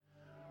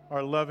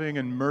our loving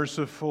and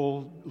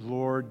merciful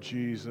Lord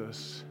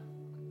Jesus,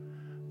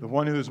 the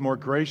one who is more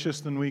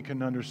gracious than we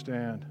can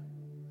understand,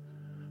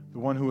 the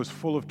one who is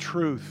full of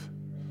truth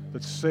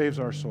that saves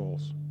our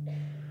souls.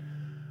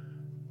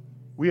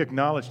 We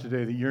acknowledge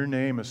today that your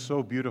name is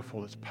so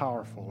beautiful, it's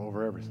powerful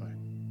over everything.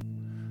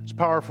 It's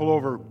powerful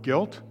over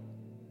guilt.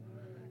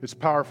 It's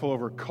powerful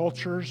over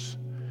cultures.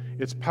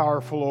 It's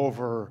powerful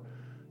over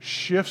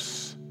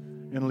shifts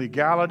in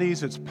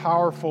legalities. It's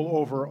powerful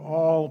over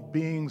all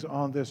beings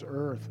on this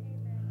earth.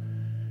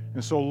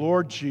 And so,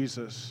 Lord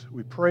Jesus,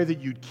 we pray that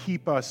you'd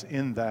keep us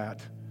in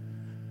that.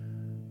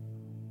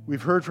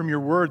 We've heard from your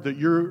word that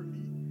your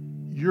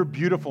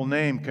beautiful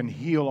name can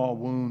heal all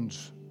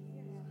wounds.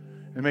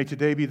 And may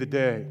today be the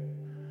day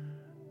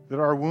that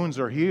our wounds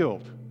are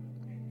healed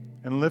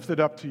and lifted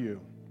up to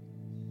you.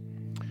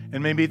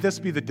 And may this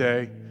be the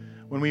day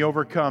when we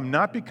overcome,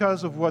 not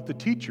because of what the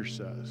teacher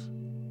says,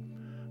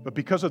 but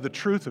because of the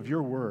truth of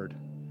your word.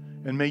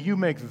 And may you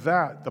make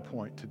that the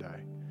point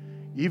today,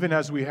 even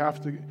as we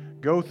have to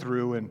go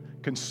through and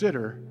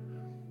consider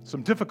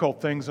some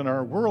difficult things in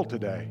our world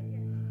today,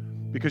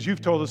 because you've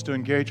told us to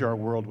engage our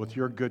world with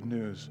your good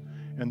news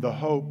and the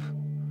hope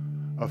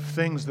of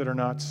things that are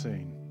not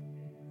seen.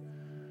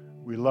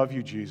 We love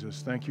you,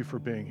 Jesus. Thank you for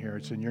being here.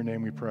 It's in your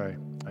name we pray.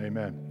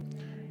 Amen.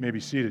 You may be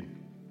seated.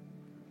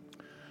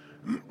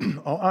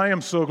 I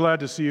am so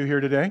glad to see you here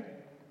today.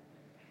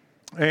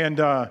 And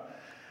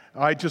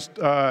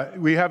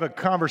we have a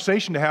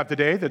conversation to have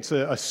today that's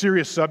a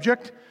serious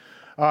subject.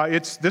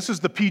 This is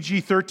the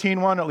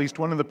PG-13 one, at least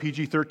one of the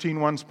PG-13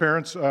 ones,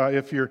 parents.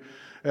 If you're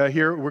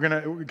here, we're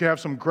going to have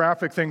some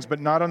graphic things, but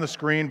not on the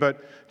screen,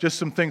 but just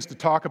some things to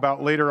talk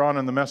about later on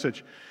in the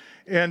message.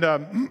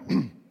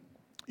 And,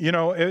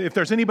 if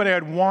there's anybody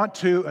I'd want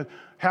to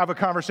have a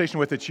conversation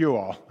with, it's you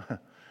all.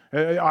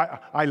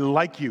 I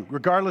like you.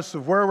 Regardless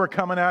of where we're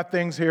coming at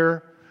things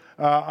here,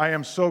 I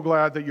am so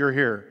glad that you're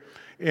here.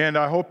 And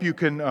I hope you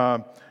can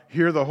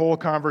hear the whole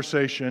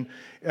conversation.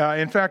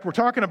 In fact, we're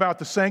talking about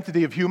the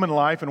sanctity of human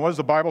life and what does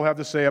the Bible have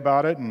to say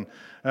about it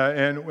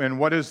and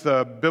what is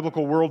the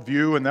biblical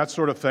worldview and that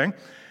sort of thing.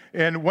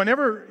 And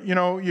whenever,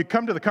 you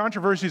come to the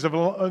controversies in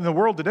the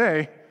world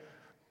today,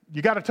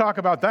 you got to talk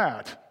about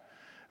that.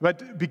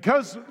 But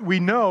because we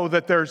know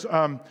that there's,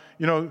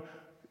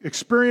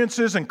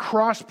 experiences and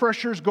cross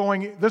pressures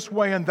going this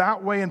way and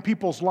that way in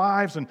people's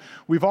lives, and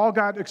we've all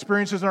got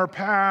experiences in our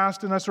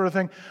past and that sort of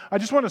thing, I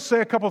just want to say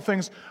a couple of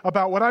things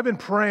about what I've been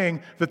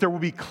praying that there will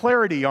be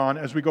clarity on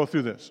as we go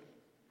through this.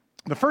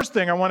 The first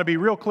thing I want to be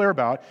real clear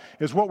about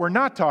is what we're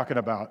not talking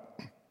about.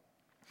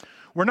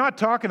 We're not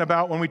talking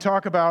about, when we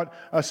talk about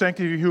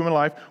sanctity of human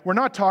life, we're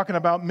not talking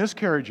about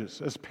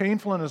miscarriages, as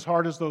painful and as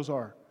hard as those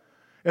are,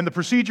 and the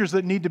procedures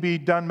that need to be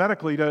done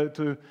medically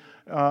to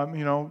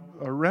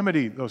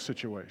remedy those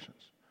situations.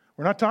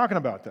 We're not talking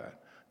about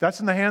that. That's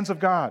in the hands of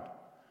God.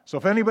 So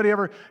if anybody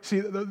ever,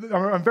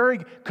 I'm very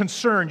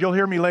concerned, you'll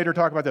hear me later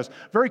talk about this,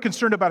 very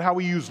concerned about how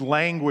we use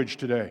language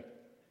today.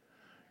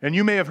 And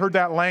you may have heard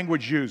that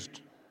language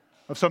used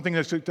of something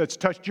that's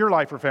touched your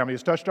life or family,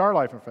 it's touched our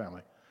life or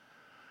family.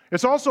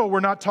 It's also, we're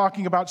not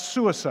talking about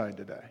suicide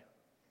today.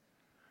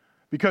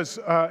 Because,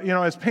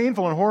 as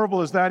painful and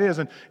horrible as that is,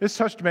 and it's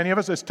touched many of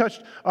us, it's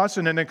touched us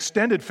in an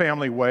extended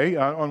family way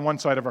on one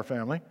side of our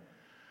family.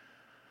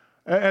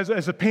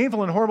 As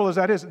painful and horrible as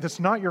that is, that's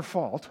not your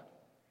fault.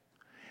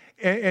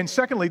 And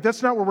secondly,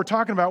 that's not what we're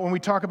talking about when we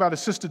talk about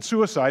assisted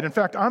suicide. In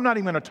fact, I'm not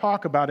even going to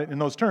talk about it in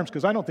those terms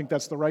because I don't think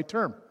that's the right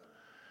term.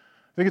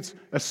 I think it's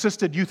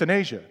assisted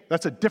euthanasia.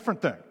 That's a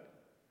different thing.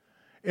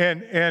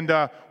 And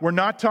we're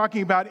not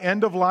talking about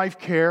end-of-life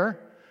care.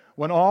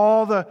 When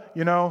all the,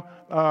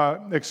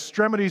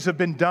 extremities have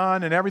been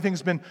done and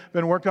everything's been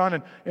worked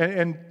on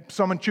and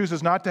someone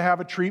chooses not to have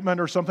a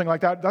treatment or something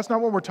like that, that's not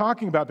what we're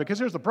talking about, because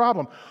here's the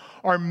problem.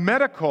 Our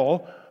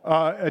medical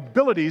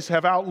abilities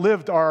have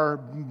outlived our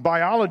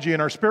biology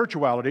and our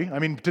spirituality. I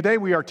mean, today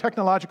we are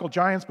technological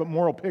giants but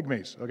moral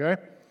pygmies, okay?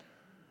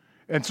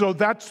 And so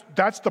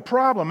that's the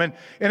problem. And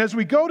as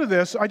we go to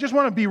this, I just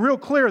want to be real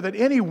clear that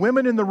any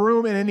women in the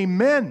room and any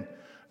men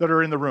that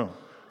are in the room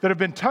that have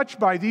been touched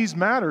by these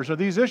matters or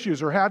these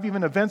issues or have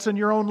even events in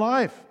your own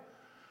life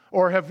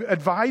or have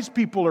advised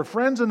people or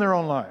friends in their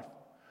own life,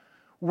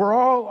 we're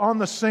all on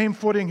the same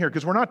footing here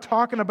because we're not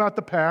talking about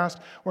the past.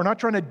 We're not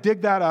trying to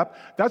dig that up.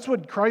 That's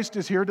what Christ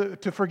is here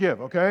to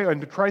forgive, okay?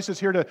 And Christ is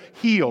here to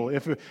heal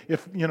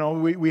if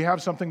we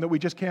have something that we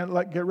just can't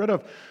get rid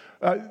of.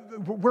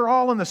 We're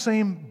all in the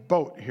same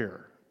boat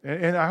here.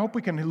 And I hope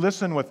we can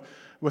listen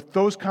with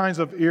those kinds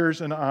of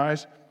ears and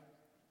eyes.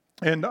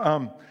 And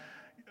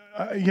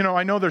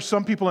I know there's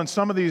some people in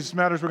some of these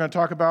matters we're going to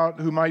talk about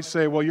who might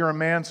say, well, you're a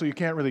man, so you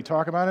can't really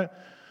talk about it,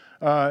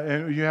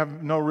 and you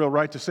have no real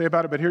right to say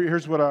about it, but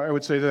here's what I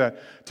would say to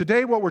that.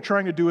 Today, what we're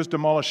trying to do is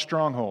demolish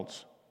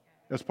strongholds,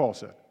 as Paul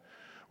said.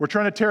 We're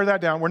trying to tear that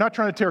down. We're not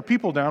trying to tear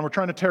people down. We're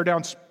trying to tear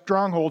down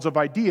strongholds of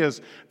ideas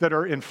that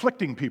are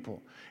inflicting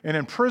people and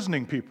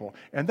imprisoning people,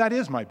 and that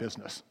is my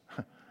business.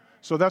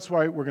 So that's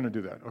why we're going to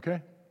do that,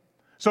 okay?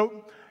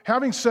 So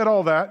having said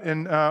all that,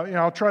 and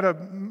I'll try to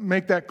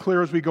make that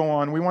clear as we go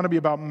on, we want to be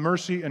about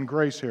mercy and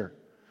grace here.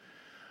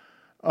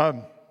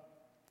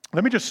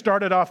 Let me just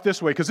start it off this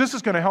way, because this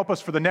is going to help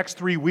us for the next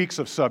 3 weeks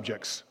of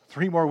subjects,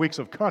 3 more weeks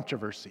of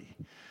controversy.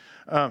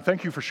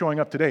 Thank you for showing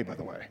up today, by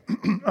the way.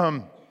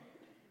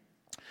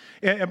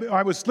 And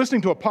I was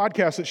listening to a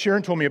podcast that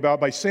Sharon told me about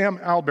by Sam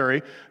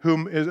Alberry,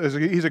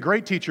 he's a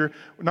great teacher.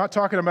 We're not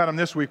talking about him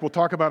this week. We'll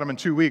talk about him in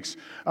 2 weeks.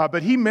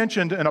 But he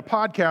mentioned in a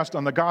podcast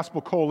on the Gospel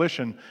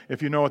Coalition,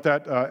 if you know what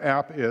that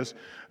app is,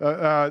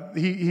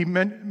 he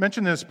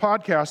mentioned in this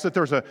podcast that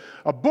there's a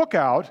book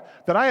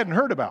out that I hadn't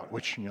heard about,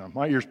 which,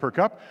 my ears perk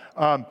up.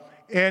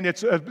 And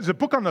it's a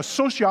book on the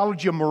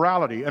sociology of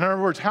morality. In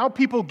other words, how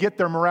people get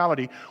their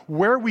morality,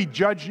 where we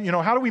judge,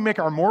 how do we make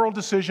our moral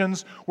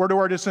decisions, where do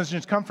our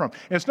decisions come from?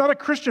 And it's not a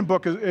Christian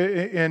book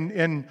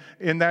in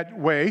that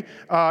way.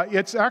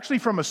 It's actually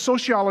from a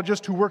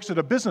sociologist who works at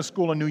a business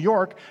school in New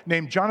York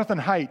named Jonathan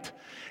Haidt.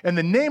 And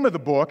the name of the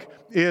book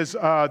is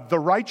The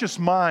Righteous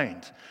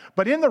Mind.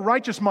 But in The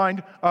Righteous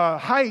Mind,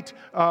 Haidt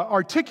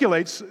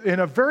articulates in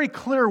a very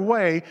clear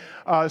way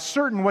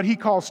certain what he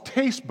calls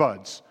taste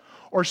buds,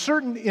 or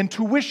certain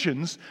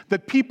intuitions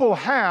that people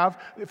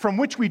have from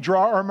which we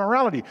draw our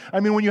morality. I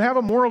mean, when you have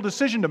a moral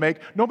decision to make,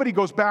 nobody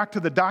goes back to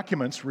the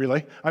documents,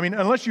 really. I mean,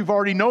 unless you've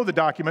already know the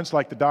documents,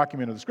 like the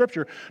document of the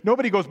Scripture,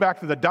 nobody goes back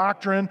to the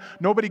doctrine,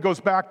 nobody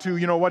goes back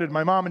to, what did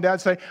my mom and dad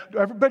say?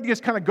 Everybody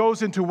just kind of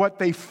goes into what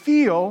they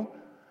feel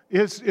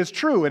is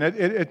true,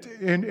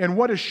 and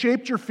what has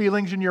shaped your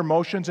feelings and your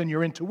emotions and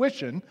your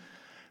intuition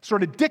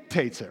sort of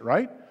dictates it,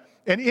 right?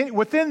 And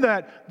within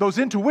those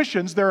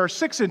intuitions, there are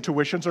 6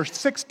 intuitions or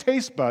 6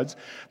 taste buds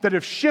that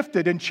have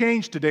shifted and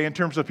changed today in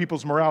terms of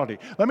people's morality.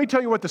 Let me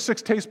tell you what the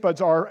 6 taste buds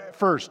are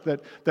first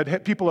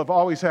that people have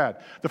always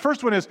had. The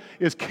first one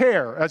is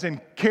care, as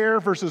in care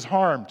versus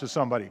harm to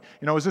somebody.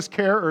 Is this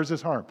care or is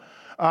this harm?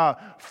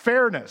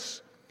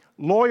 Fairness,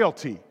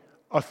 loyalty,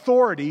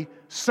 authority,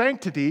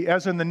 sanctity,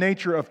 as in the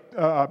nature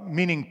of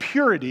meaning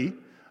purity.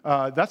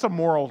 That's a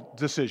moral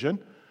decision.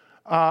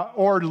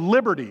 Or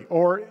liberty,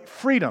 or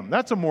freedom.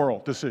 That's a moral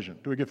decision.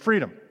 Do we get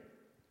freedom?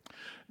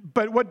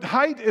 But what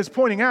Haidt is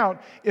pointing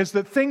out is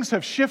that things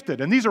have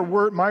shifted, and these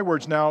are my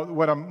words now,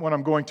 what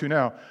I'm going to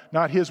now,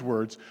 not his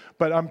words,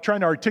 but I'm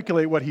trying to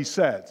articulate what he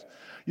says.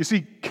 You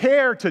see,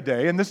 care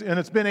today, and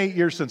it's been 8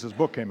 years since his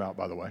book came out,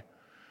 by the way.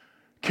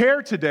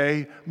 Care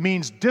today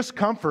means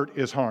discomfort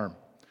is harm.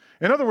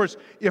 In other words,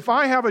 if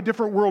I have a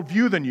different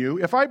worldview than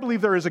you, if I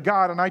believe there is a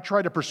God and I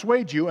try to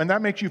persuade you, and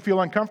that makes you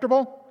feel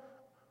uncomfortable,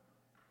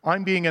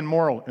 I'm being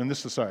immoral in this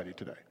society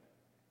today.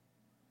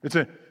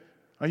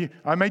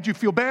 I made you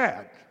feel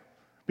bad.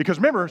 Because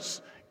remember,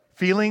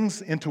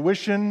 feelings,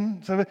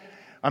 intuition,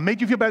 I made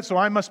you feel bad, so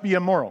I must be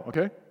immoral,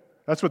 okay?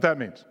 That's what that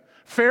means.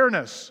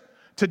 Fairness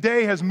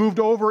today has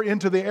moved over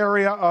into the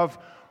area of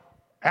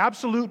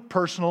absolute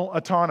personal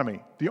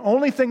autonomy. The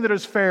only thing that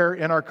is fair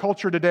in our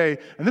culture today,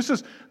 and this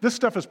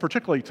stuff is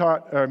particularly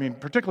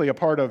a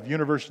part of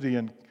university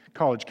and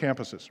college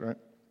campuses, right?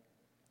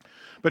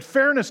 But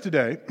fairness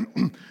today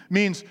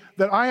means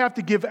that I have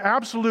to give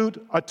absolute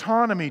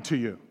autonomy to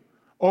you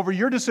over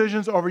your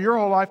decisions, over your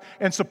whole life,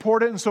 and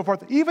support it and so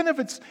forth, even if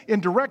it's in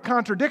direct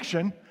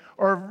contradiction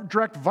or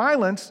direct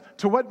violence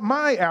to what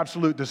my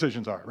absolute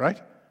decisions are,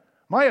 right?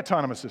 My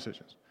autonomous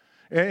decisions.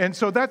 And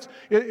so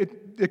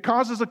it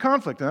causes a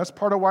conflict, and that's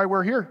part of why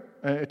we're here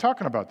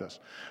talking about this.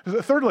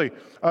 Thirdly,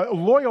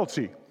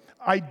 loyalty.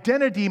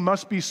 Identity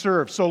must be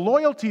served. So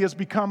loyalty has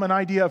become an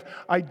idea of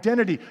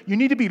identity. You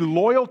need to be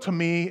loyal to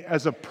me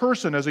as a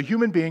person, as a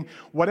human being.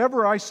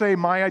 Whatever I say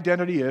my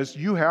identity is,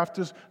 you have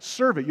to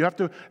serve it. You have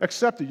to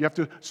accept it. You have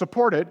to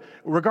support it,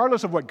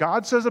 regardless of what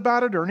God says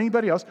about it or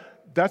anybody else.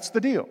 That's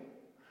the deal.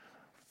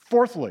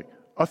 Fourthly,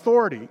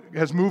 authority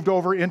has moved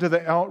over into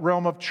the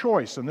realm of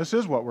choice, and this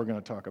is what we're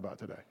going to talk about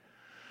today.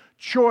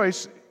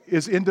 Choice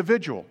is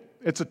individual.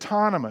 It's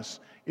autonomous.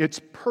 It's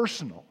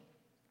personal.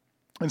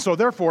 And so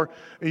therefore,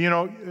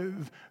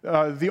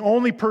 the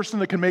only person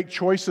that can make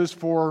choices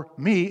for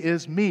me,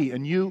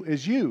 and you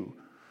is you.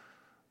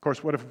 Of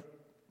course, what if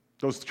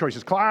those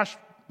choices clash?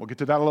 We'll get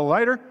to that a little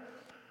later.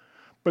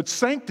 But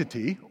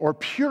sanctity, or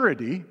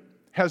purity,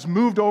 has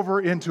moved over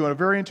into a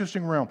very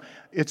interesting realm.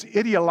 It's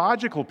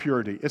ideological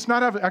purity. It's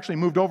not actually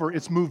moved over,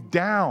 it's moved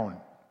down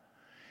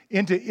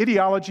into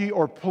ideology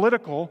or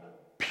political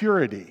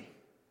purity.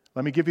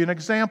 Let me give you an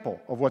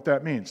example of what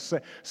that means.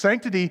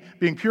 Sanctity,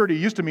 being purity,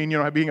 used to mean,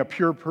 being a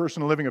pure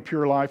person, living a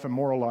pure life and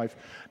moral life.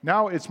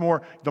 Now it's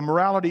more, the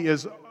morality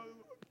is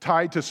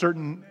tied to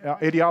certain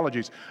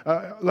ideologies.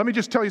 Let me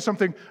just tell you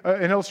something,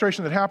 an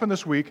illustration that happened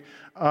this week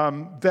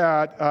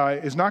that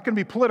is not going to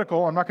be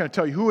political. I'm not going to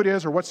tell you who it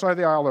is or what side of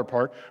the aisle they're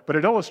part, but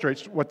it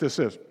illustrates what this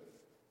is.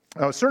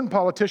 A certain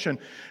politician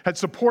had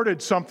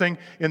supported something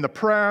in the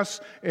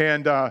press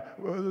and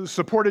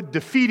supported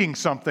defeating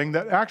something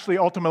that actually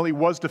ultimately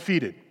was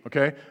defeated,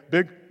 okay?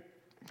 Big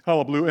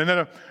hullabaloo. And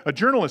then a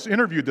journalist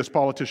interviewed this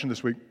politician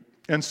this week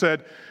and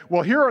said,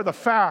 well, here are the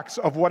facts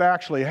of what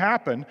actually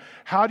happened.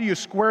 How do you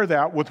square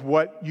that with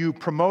what you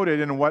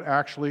promoted and what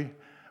actually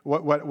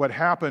what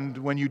happened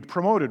when you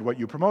promoted what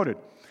you promoted.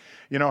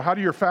 You know, how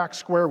do your facts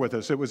square with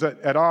this? It was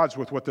at odds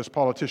with what this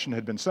politician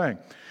had been saying.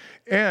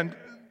 And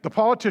the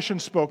politician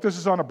spoke, this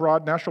is on a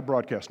national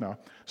broadcast now,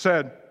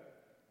 said,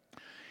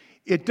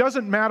 "It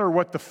doesn't matter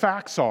what the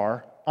facts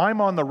are,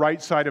 I'm on the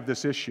right side of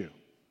this issue.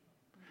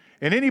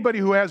 And anybody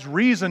who has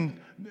reason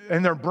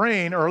in their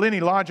brain or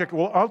any logic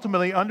will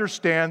ultimately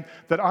understand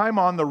that I'm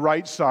on the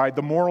right side,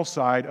 the moral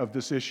side of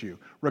this issue,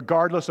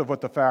 regardless of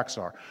what the facts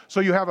are." So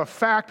you have a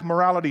fact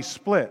morality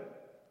split.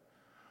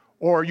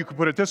 Or you could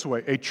put it this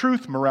way, a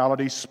truth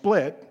morality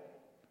split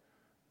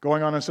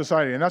going on in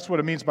society. And that's what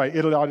it means by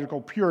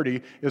ideological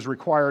purity is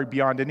required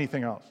beyond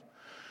anything else.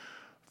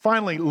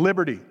 Finally,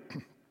 liberty.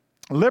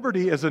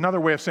 Liberty is another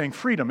way of saying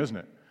freedom, isn't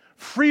it?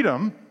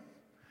 Freedom,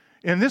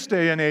 in this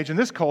day and age, in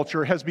this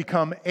culture, has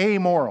become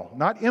amoral.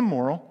 Not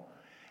immoral,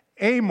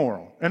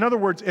 amoral. In other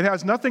words, it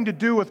has nothing to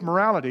do with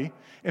morality.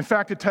 In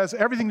fact, it has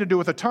everything to do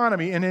with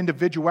autonomy and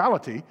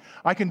individuality.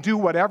 I can do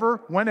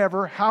whatever,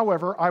 whenever,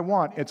 however I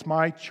want. It's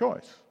my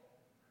choice.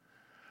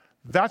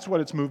 That's what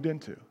it's moved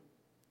into.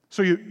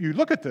 So you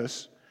look at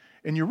this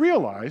and you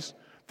realize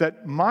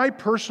that my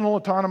personal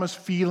autonomous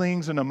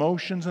feelings and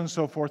emotions and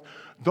so forth,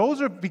 those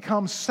have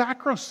become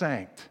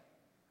sacrosanct.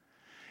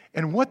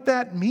 And what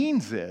that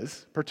means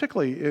is,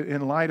 particularly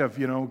in light of,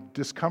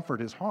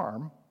 discomfort is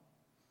harm,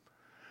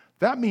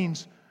 that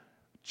means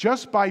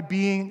just by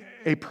being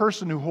a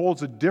person who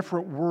holds a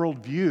different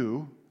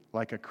worldview,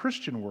 like a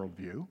Christian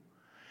worldview,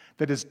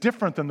 that is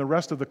different than the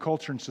rest of the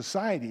culture and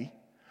society,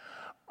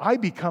 I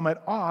become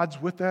at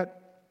odds with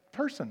that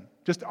person.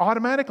 Just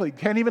automatically,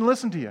 can't even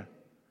listen to you.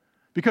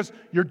 Because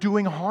you're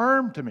doing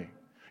harm to me.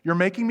 You're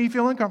making me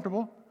feel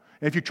uncomfortable.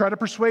 And if you try to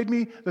persuade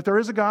me that there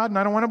is a God and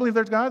I don't want to believe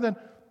there's God, then,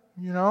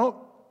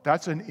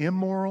 that's an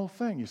immoral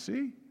thing, you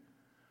see?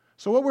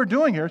 So what we're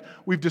doing here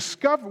is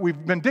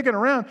we've been digging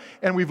around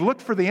and we've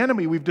looked for the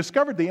enemy. We've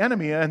discovered the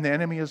enemy, and the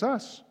enemy is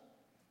us.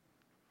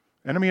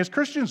 Enemy is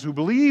Christians who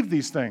believe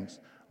these things.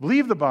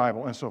 Believe the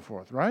Bible and so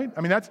forth, right? I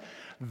mean,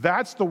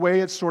 that's the way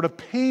it's sort of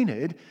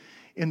painted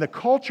in the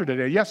culture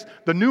today. Yes,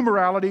 the new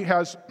morality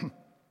has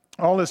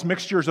all this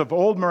mixtures of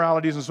old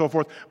moralities and so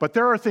forth, but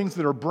there are things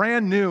that are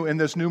brand new in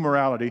this new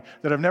morality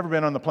that have never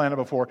been on the planet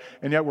before,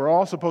 and yet we're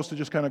all supposed to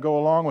just kind of go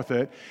along with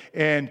it.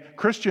 And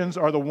Christians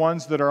are the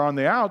ones that are on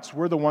the outs.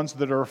 We're the ones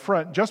that are a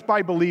front, just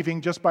by believing,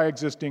 just by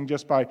existing,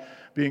 just by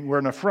being, we're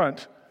an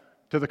affront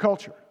to the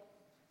culture.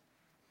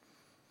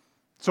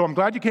 So I'm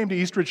glad you came to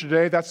Eastridge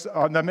today. That's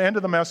on the end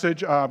of the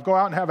message. Go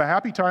out and have a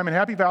happy time in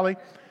Happy Valley.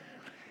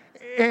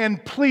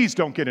 And please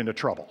don't get into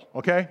trouble,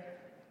 okay?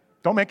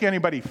 Don't make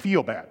anybody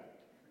feel bad.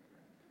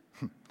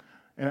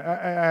 And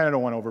I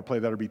don't want to overplay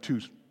that or be too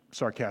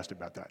sarcastic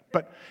about that.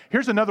 But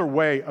here's another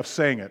way of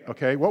saying it,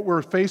 okay? What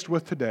we're faced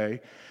with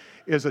today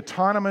is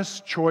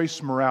autonomous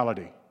choice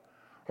morality,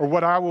 or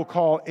what I will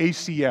call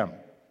ACM.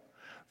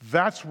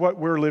 That's what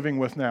we're living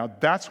with now.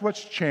 That's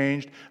what's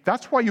changed.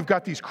 That's why you've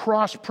got these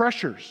cross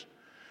pressures.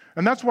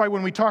 And that's why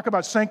when we talk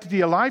about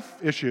sanctity of life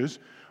issues,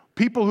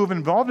 people who've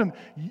involved in,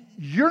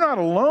 you're not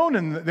alone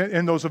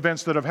in those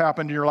events that have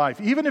happened in your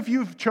life. Even if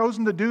you've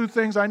chosen to do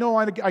things, I know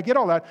I get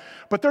all that,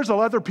 but there's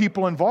other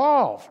people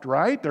involved,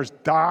 right? There's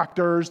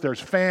doctors, there's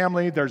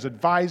family, there's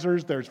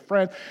advisors, there's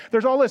friends,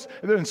 there's all this.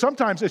 And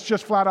sometimes it's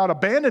just flat out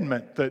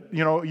abandonment that,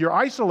 you're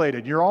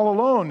isolated, you're all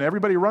alone,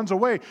 everybody runs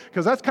away,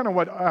 because that's kind of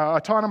what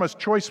autonomous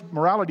choice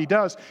morality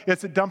does.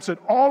 It dumps it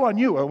all on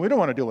you. Well, we don't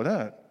want to deal with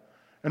that,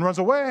 and runs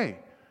away.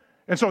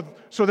 And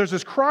so there's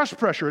this cross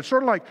pressure. It's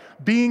sort of like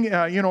being, in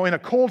a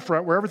cold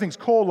front where everything's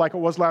cold like it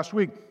was last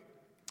week.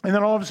 And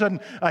then all of a sudden,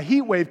 a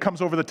heat wave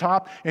comes over the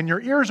top, and your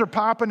ears are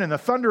popping, and the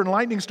thunder and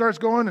lightning starts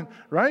going, and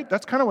right?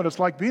 That's kind of what it's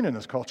like being in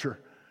this culture.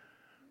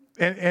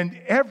 And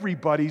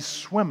everybody's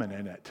swimming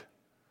in it.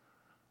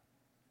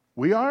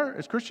 We are,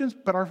 as Christians,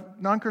 but our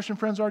non-Christian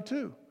friends are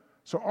too.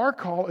 So our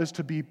call is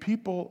to be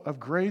people of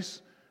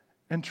grace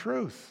and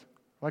truth,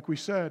 like we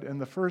said in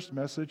the first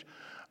message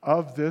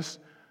of this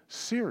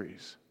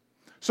series.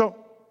 So,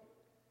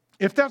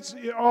 if that's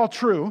all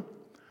true,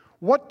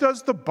 what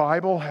does the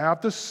Bible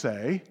have to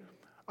say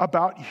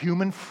about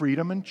human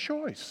freedom and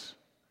choice?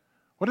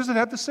 What does it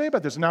have to say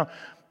about this? Now,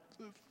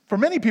 for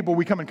many people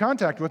we come in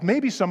contact with,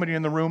 maybe somebody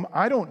in the room,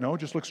 I don't know,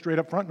 just look straight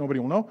up front, nobody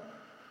will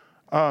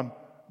know.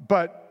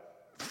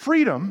 But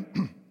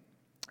freedom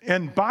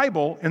and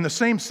Bible in the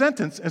same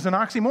sentence is an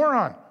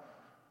oxymoron,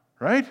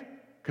 right?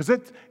 Because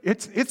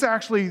it's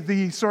actually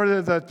the sort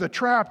of the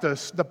trap,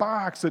 the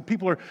box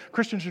that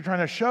Christians are trying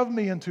to shove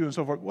me into and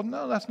so forth. Well,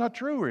 no, that's not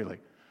true, really.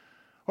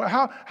 Well,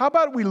 how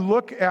about we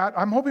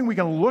I'm hoping we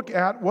can look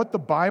at what the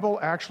Bible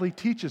actually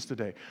teaches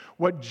today,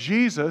 what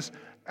Jesus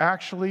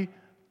actually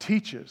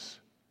teaches,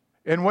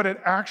 and what it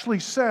actually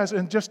says,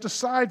 and just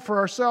decide for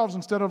ourselves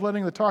instead of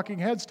letting the talking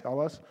heads tell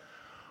us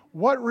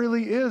what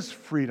really is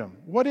freedom.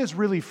 What is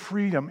really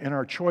freedom in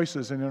our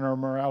choices and in our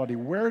morality?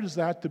 Where is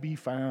that to be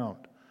found?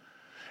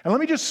 And let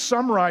me just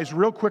summarize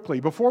real quickly,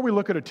 before we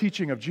look at a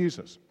teaching of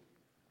Jesus,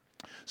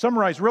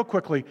 summarize real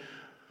quickly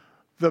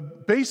the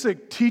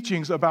basic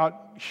teachings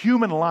about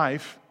human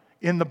life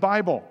in the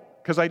Bible.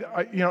 because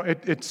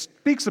it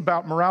speaks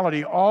about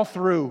morality all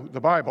through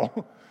the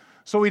Bible.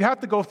 So we'd have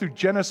to go through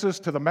Genesis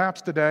to the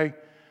maps today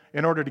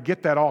in order to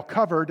get that all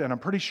covered, and I'm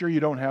pretty sure you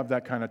don't have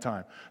that kind of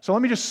time. So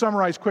let me just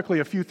summarize quickly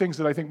a few things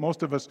that I think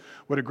most of us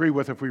would agree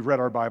with if we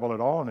read our Bible at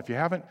all, and if you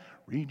haven't,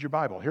 read your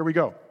Bible. Here we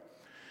go.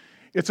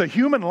 It's a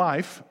human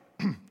life,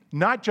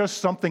 not just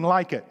something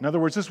like it. In other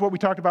words, this is what we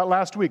talked about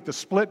last week, the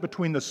split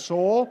between the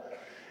soul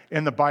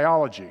and the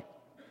biology.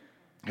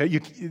 Okay,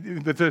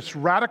 this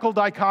radical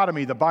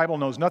dichotomy, the Bible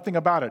knows nothing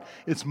about it.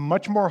 It's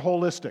much more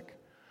holistic.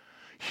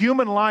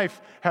 Human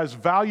life has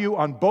value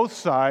on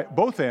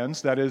both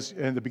ends, that is,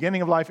 in the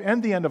beginning of life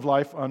and the end of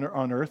life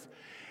on earth,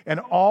 and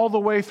all the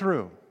way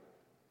through.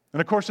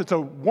 And of course, it's a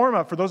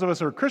warm-up for those of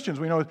us who are Christians.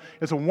 We know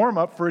it's a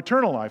warm-up for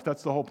eternal life.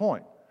 That's the whole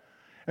point.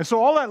 And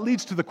so all that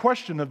leads to the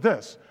question of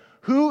this: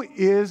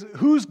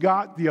 who's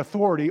got the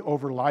authority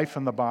over life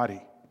and the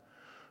body?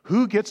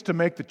 Who gets to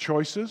make the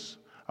choices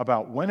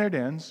about when it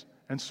ends,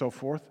 and so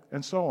forth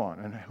and so on?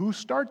 And who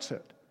starts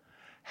it?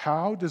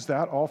 How does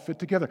that all fit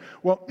together?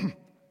 Well,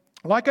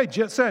 like I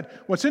just said,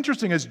 what's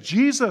interesting is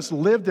Jesus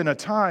lived in a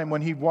time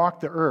when he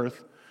walked the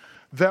earth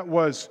that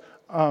was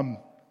not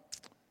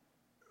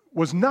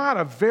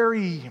a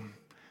very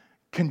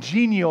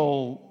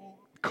congenial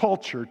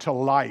culture to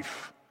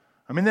life.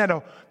 I mean,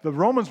 the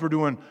Romans were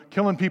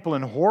killing people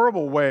in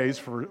horrible ways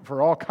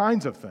for all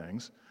kinds of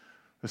things,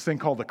 this thing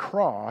called the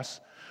cross.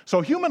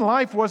 So human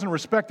life wasn't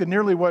respected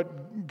nearly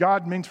what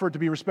God means for it to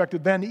be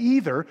respected then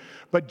either.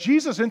 But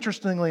Jesus,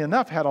 interestingly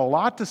enough, had a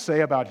lot to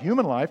say about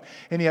human life,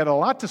 and he had a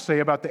lot to say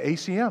about the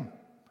ACM,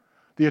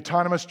 the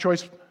autonomous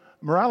choice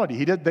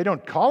morality. They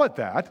don't call it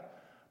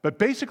that, but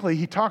basically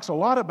he talks a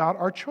lot about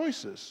our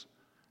choices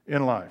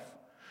in life.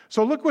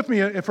 So look with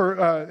me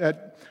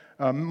at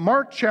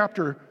Mark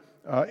chapter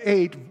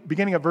 8,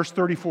 beginning at verse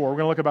 34. We're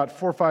going to look about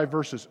 4 or 5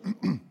 verses.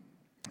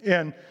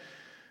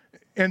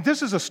 And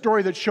this is a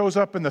story that shows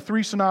up in the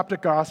 3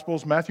 synoptic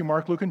Gospels, Matthew,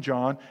 Mark, Luke, and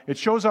John. It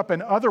shows up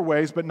in other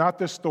ways, but not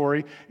this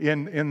story,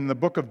 in the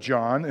book of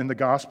John, in the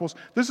Gospels.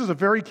 This is a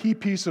very key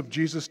piece of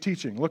Jesus'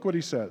 teaching. Look what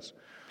he says.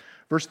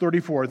 Verse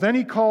 34, "Then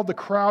he called the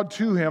crowd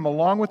to him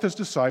along with his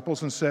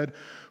disciples and said,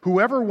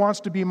 'Whoever wants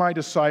to be my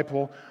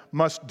disciple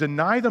must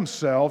deny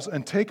themselves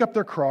and take up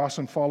their cross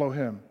and follow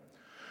him.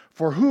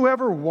 For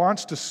whoever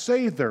wants to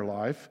save their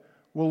life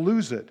will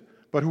lose it,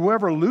 but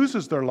whoever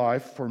loses their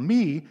life for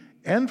me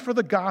and for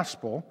the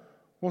gospel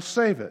will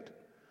save it.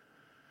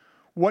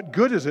 What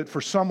good is it for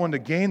someone to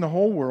gain the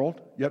whole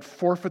world, yet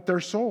forfeit their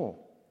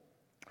soul?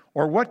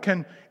 Or what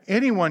can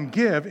anyone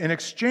give in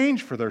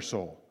exchange for their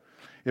soul?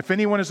 If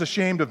anyone is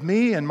ashamed of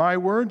me and my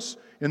words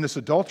in this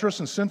adulterous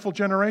and sinful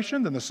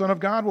generation, then the Son of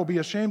God will be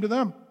ashamed of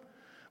them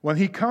when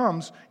he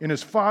comes in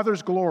his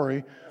Father's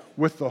glory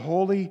with the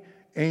holy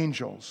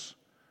angels.'"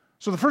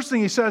 So the first thing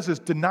he says is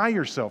deny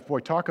yourself. Boy,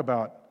 talk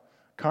about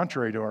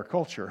contrary to our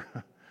culture.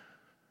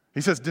 He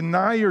says,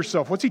 deny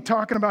yourself. What's he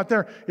talking about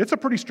there? It's a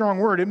pretty strong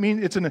word. It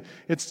means it's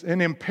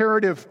an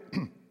imperative.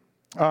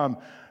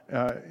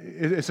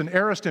 It's an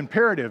aorist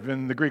imperative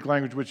in the Greek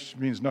language, which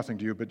means nothing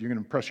to you, but you can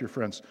impress your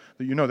friends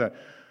that you know that.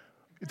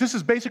 This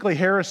is basically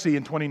heresy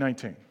in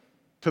 2019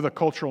 to the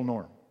cultural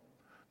norm,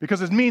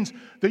 because it means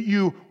that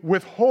you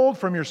withhold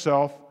from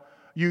yourself,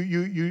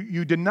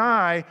 you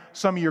deny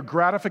some of your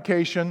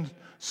gratification,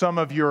 some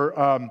of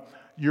your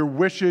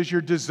wishes,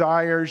 your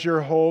desires,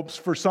 your hopes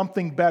for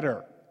something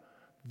better.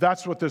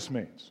 That's what this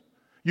means.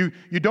 You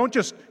don't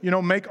just,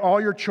 make all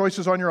your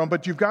choices on your own,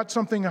 but you've got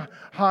something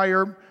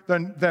higher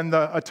than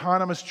the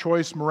autonomous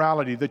choice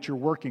morality that you're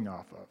working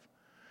off of.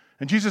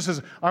 And Jesus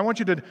says, I want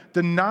you to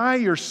deny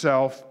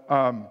yourself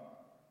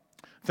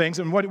things.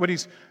 And what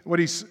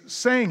he's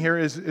saying here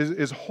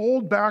is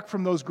hold back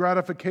from those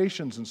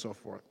gratifications and so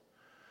forth.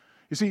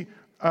 You see,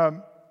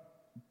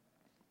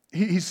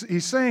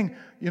 he's saying,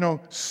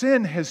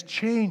 sin has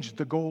changed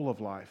the goal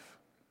of life.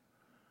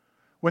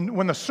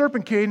 When the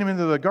serpent came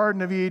into the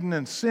Garden of Eden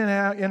and sin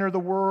entered the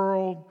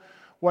world,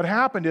 what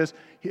happened is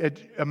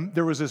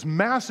there was this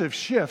massive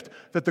shift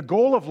that the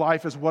goal of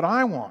life is what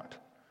I want.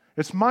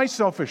 It's my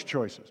selfish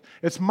choices.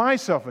 It's my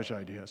selfish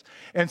ideas.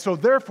 And so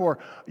therefore,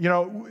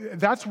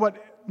 that's what,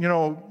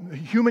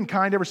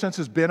 humankind ever since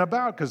has been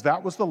about, because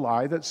that was the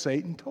lie that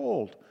Satan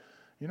told.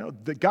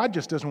 That God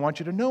just doesn't want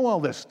you to know all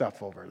this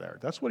stuff over there.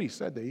 That's what he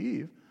said to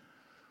Eve.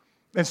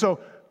 And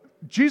so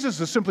Jesus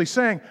is simply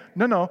saying,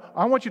 no,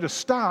 I want you to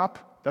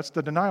stop. That's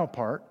the denial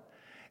part,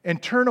 and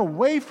turn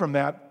away from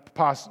that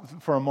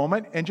for a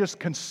moment and just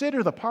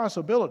consider the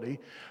possibility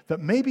that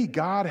maybe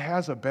God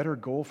has a better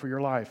goal for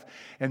your life,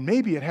 and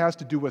maybe it has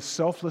to do with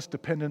selfless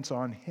dependence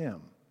on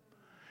him.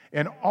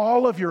 And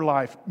all of your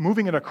life,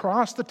 moving it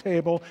across the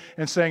table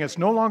and saying, it's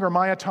no longer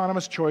my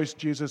autonomous choice,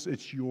 Jesus,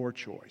 it's your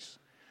choice.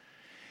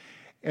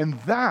 And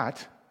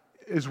that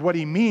is what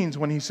he means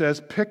when he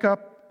says, take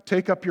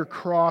up your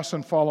cross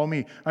and follow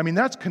me. I mean,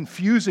 that's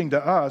confusing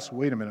to us.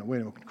 Wait a minute.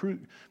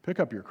 Pick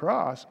up your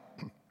cross.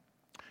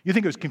 You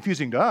think it was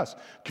confusing to us,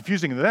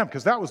 confusing to them,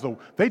 because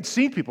they'd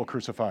seen people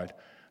crucified.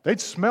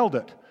 They'd smelled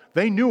it.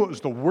 They knew it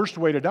was the worst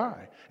way to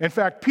die. In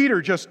fact,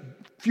 Peter, just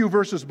a few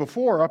verses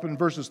before, up in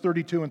verses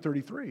 32 and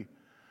 33,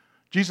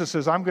 Jesus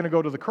says, I'm going to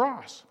go to the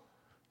cross.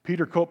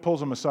 Peter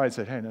pulls him aside and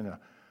said, hey, no,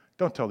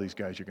 don't tell these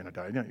guys you're going to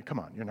die. No, come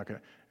on, you're not going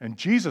to. And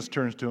Jesus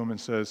turns to him and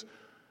says,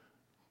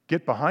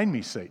 get behind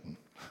me, Satan.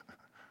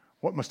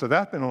 What must have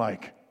that been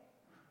like?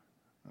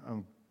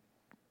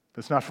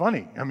 That's not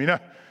funny. I mean,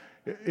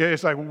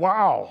 it's like,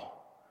 wow.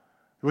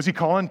 Was he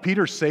calling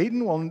Peter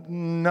Satan? Well,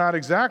 not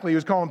exactly. He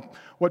was calling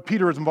what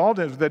Peter was involved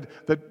in,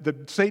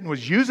 that Satan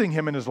was using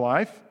him in his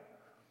life.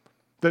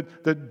 That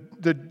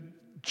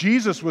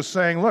Jesus was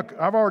saying, look,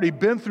 I've already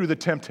been through the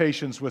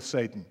temptations with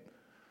Satan.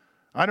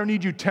 I don't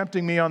need you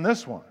tempting me on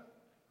this one.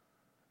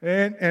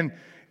 And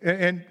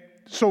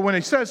so when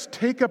he says,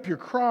 take up your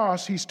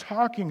cross, he's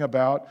talking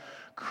about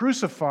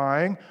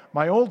crucifying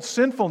my old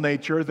sinful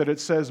nature, that it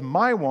says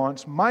my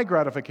wants, my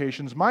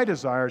gratifications, my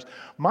desires,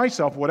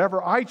 myself,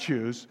 whatever I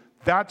choose.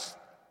 That's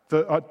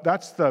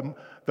the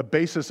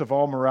basis of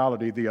all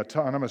morality, the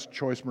autonomous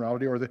choice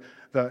morality, or the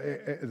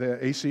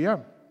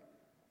ACM.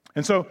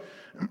 And so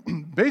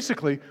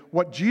basically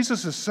what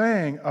Jesus is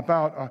saying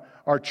about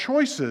our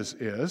choices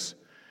is,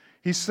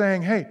 he's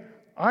saying, hey,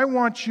 I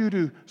want you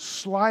to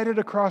slide it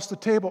across the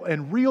table,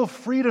 and real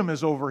freedom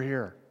is over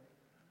here.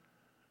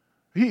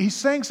 He's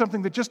saying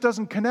something that just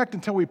doesn't connect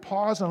until we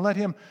pause and let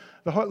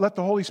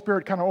the Holy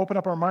Spirit kind of open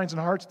up our minds and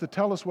hearts to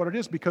tell us what it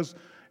is, because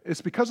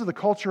it's because of the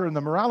culture and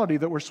the morality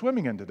that we're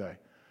swimming in today.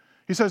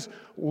 He says,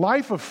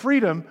 life of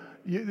freedom,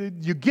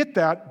 you get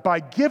that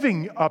by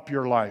giving up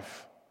your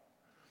life.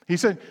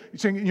 He's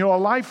saying, a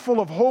life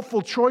full of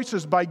hopeful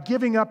choices by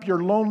giving up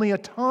your lonely,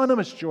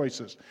 autonomous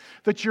choices.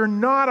 That you're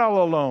not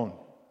all alone.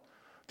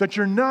 That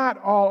you're not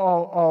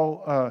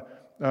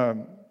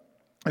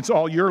it's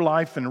all your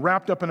life and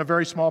wrapped up in a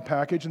very small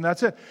package, and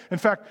that's it. In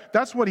fact,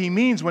 that's what he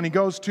means when he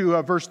goes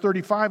to verse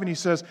 35, and he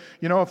says,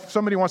 if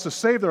somebody wants to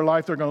save their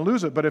life, they're going to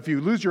lose it. But if you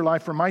lose your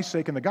life for my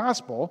sake in the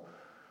gospel,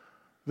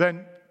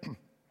 then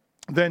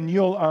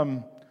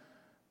you'll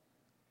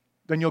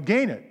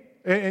gain it.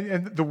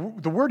 And the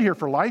word here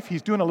for life,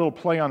 he's doing a little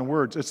play on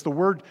words. It's the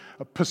word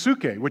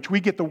pasuke, which we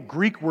get the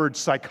Greek word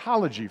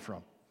psychology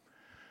from.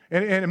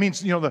 And it means,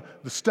 the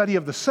study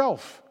of the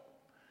self.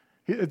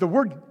 The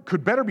word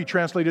could better be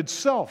translated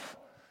self.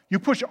 You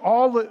push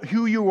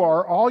who you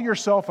are, all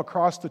yourself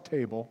across the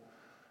table,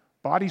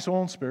 body,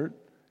 soul, and spirit,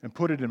 and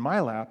put it in my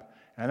lap,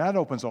 and that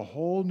opens a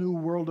whole new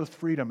world of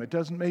freedom. It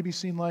doesn't maybe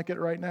seem like it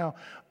right now,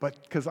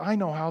 but because I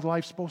know how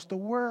life's supposed to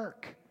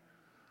work.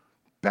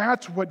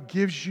 That's what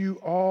gives you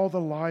all the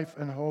life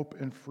and hope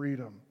and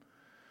freedom.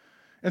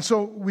 And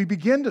so we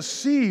begin to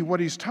see what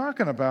he's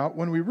talking about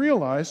when we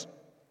realize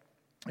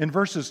in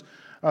verses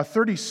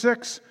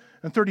 36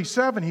 and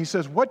 37, he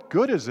says, what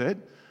good is it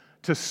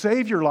to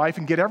save your life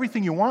and get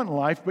everything you want in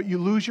life, but you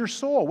lose your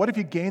soul? What if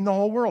you gain the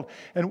whole world?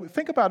 And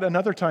think about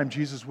another time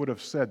Jesus would have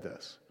said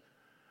this.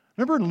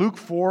 Remember in Luke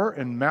 4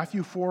 and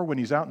Matthew 4 when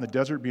he's out in the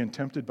desert being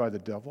tempted by the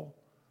devil?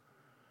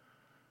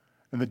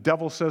 And the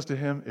devil says to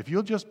him, if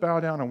you'll just bow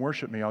down and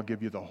worship me, I'll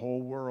give you the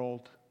whole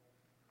world.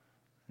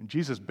 And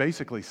Jesus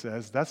basically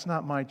says, that's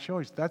not my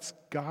choice. That's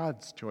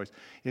God's choice.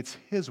 It's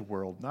his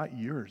world, not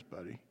yours,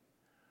 buddy.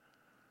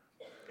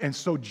 And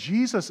so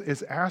Jesus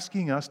is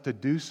asking us to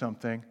do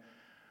something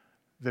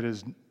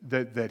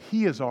that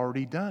he has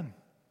already done.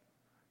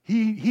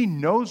 He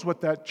knows what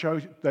that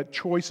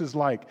choice is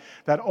like,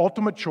 that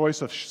ultimate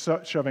choice of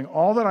shoving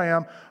all that I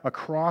am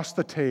across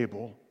the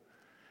table.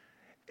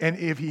 And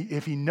if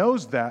he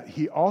knows that,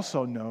 he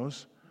also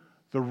knows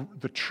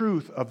the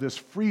truth of this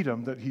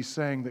freedom that he's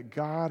saying that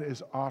God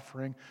is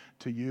offering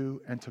to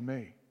you and to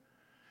me.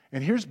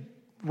 And here's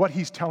what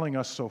he's telling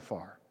us so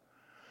far.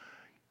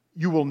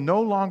 You will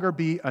no longer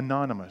be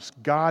anonymous.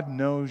 God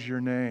knows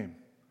your name.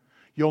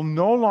 You'll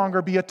no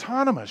longer be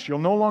autonomous. You'll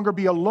no longer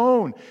be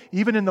alone,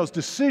 even in those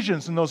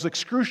decisions and those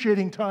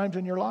excruciating times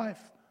in your life.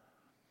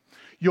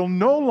 You'll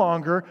no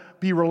longer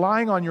be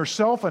relying on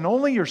yourself and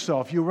only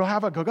yourself. You will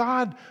have a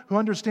God who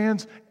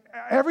understands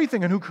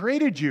everything and who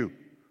created you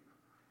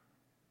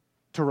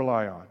to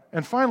rely on.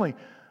 And finally,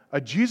 a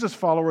Jesus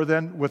follower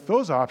then, with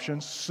those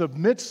options,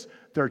 submits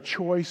their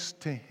choice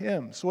to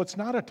him. So it's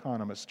not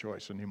autonomous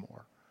choice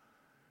anymore.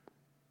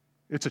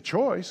 It's a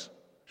choice.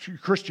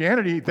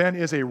 Christianity then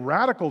is a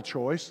radical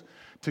choice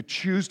to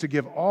choose to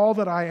give all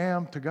that I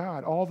am to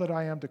God, all that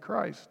I am to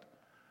Christ.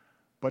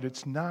 But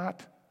it's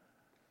not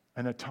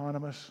an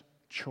autonomous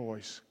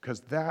choice, because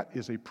that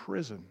is a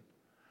prison.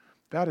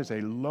 That is a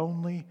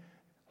lonely,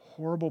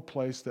 horrible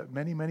place that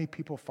many, many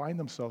people find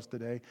themselves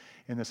today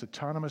in this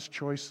autonomous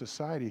choice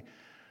society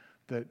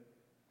that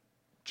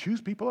chews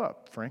people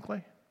up,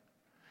 frankly.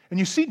 And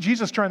you see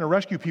Jesus trying to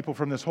rescue people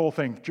from this whole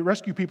thing, to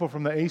rescue people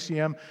from the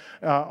ACM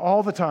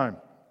all the time.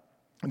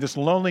 And this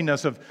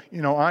loneliness of,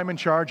 I'm in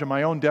charge of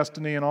my own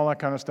destiny and all that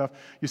kind of stuff.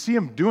 You see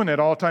him doing it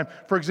all the time.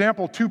 For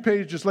example, 2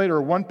 pages later,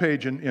 or 1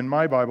 page in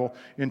my Bible,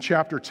 in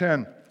chapter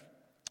 10,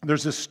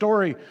 there's this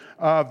story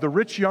of the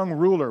rich young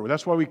ruler.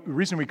 That's why the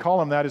reason we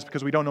call him that is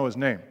because we don't know his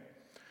name.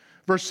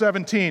 Verse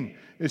 17,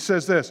 it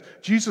says this,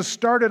 Jesus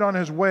started on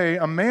his way.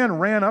 A man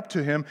ran up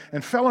to him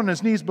and fell on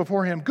his knees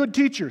before him. Good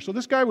teacher. So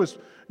this guy was,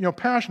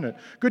 passionate.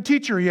 Good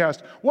teacher, he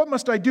asked, what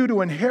must I do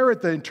to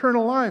inherit the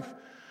eternal life?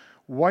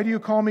 Why do you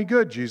call me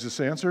good? Jesus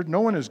answered,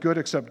 no one is good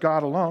except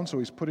God alone. So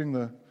he's putting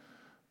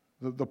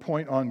the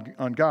point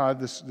on God,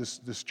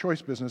 this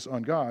choice business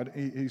on God.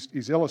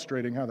 He's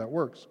illustrating how that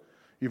works,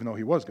 even though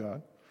he was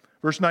God.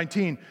 Verse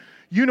 19,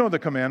 you know the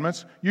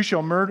commandments. You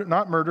shall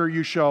not murder.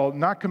 You shall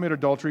not commit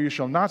adultery. You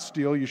shall not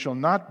steal. You shall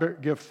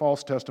not give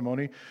false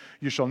testimony.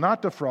 You shall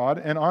not defraud,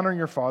 and honor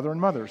your father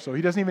and mother. So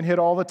he doesn't even hit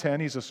all the 10.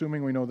 He's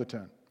assuming we know the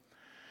 10.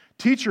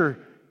 Teacher,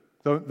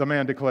 the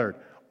man declared,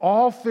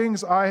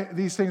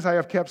 these things I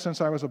have kept since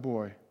I was a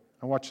boy.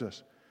 Now watch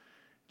this.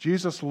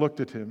 Jesus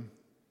looked at him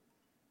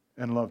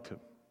and loved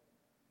him.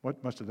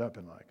 What must have that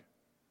been like?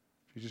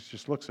 Jesus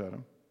just looks at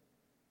him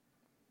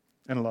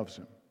and loves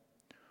him.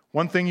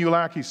 One thing you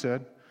lack, he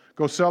said.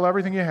 Go sell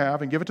everything you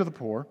have and give it to the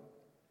poor,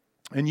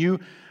 and you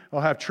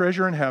will have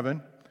treasure in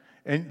heaven,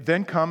 and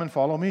then come and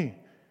follow me.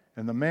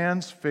 And the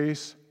man's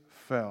face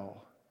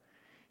fell.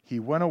 He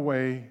went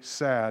away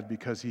sad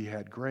because he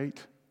had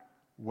great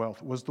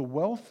wealth. Was the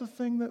wealth the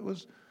thing that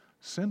was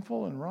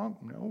sinful and wrong?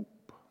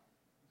 Nope.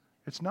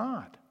 It's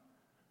not.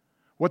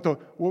 What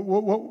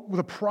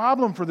the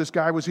problem for this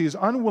guy was he is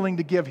unwilling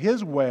to give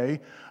his way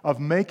of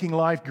making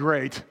life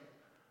great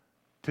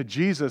to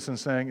Jesus and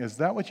saying, is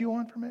that what you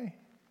want from me?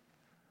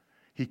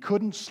 He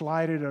couldn't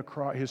slide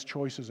his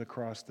choices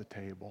across the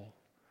table.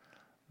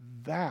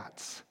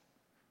 That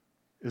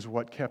is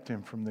what kept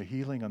him from the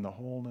healing and the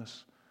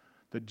wholeness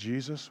that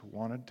Jesus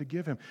wanted to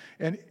give him.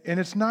 And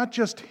it's not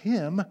just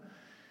him.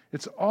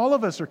 It's all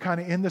of us are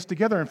kind of in this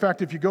together. In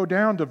fact, if you go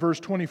down to verse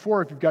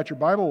 24, if you've got your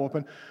Bible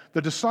open,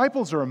 the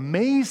disciples are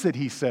amazed that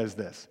he says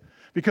this.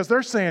 Because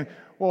they're saying,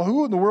 well,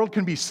 who in the world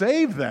can be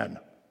saved then?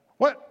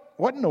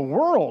 What in the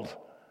world?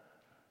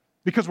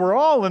 Because we're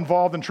all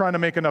involved in trying to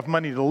make enough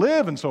money to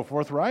live and so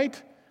forth,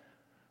 right?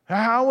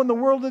 How in the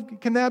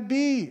world can that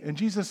be? And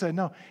Jesus said,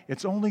 no,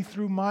 it's only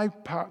through my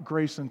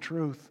grace and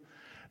truth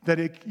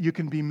that you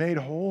can be made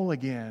whole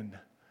again.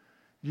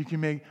 You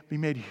can be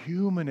made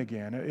human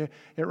again.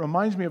 It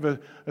reminds me of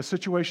a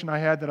situation I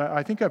had that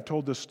I think I've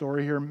told this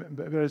story here,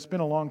 but it's been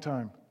a long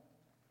time.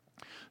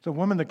 So a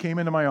woman that came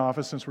into my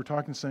office, since we're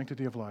talking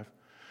sanctity of life,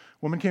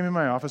 a woman came in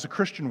my office, a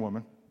Christian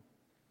woman,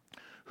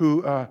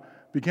 who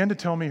began to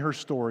tell me her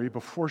story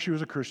before she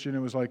was a Christian. It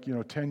was like,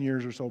 10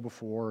 years or so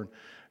before.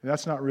 And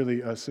that's not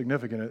really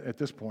significant at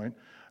this point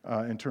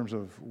in terms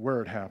of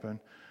where it happened.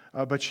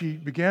 But she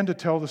began to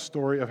tell the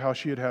story of how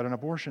she had had an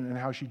abortion and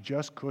how she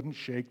just couldn't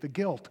shake the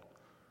guilt.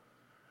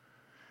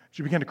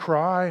 She began to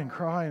cry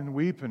and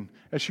weep. And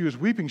as she was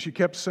weeping, she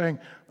kept saying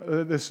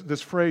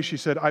this phrase. She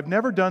said, I've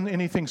never done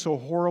anything so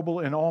horrible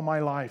in all my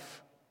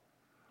life.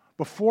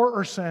 Before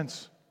or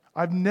since,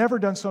 I've never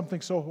done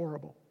something so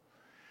horrible.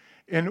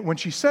 And when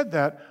she said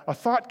that, a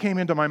thought came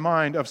into my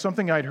mind of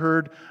something I'd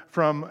heard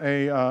from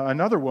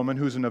another woman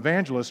who's an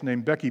evangelist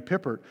named Becky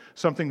Pippert,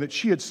 something that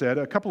she had said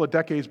a couple of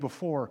decades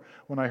before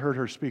when I heard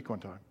her speak one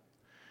time.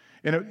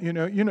 And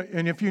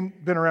and if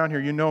you've been around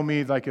here, you know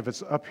me, like if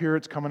it's up here,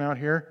 it's coming out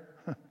here.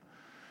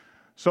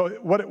 So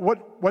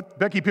what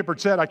Becky Pippert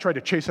said, I tried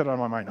to chase it out of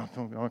my mind. No,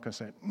 I'm not going to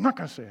say it. I'm not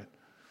going to say it.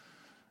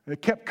 And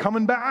it kept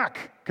coming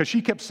back because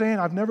she kept saying,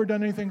 I've never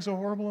done anything so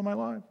horrible in my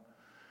life.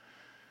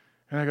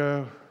 And I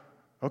go,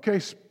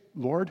 okay,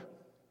 Lord,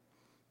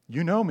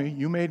 you know me,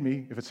 you made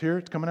me. If it's here,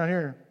 it's coming out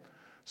here.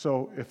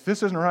 So if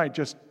this isn't right,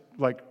 just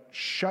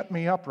shut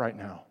me up right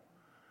now.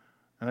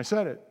 And I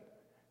said it.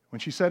 When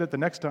she said it the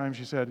next time,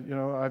 she said,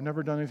 I've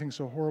never done anything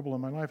so horrible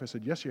in my life. I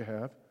said, yes, you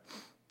have.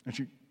 And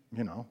she,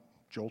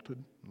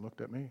 jolted and looked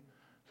at me.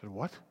 I said,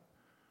 what?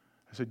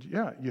 I said,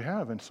 yeah, you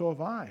have, and so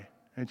have I.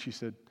 And she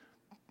said,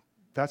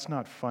 that's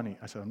not funny.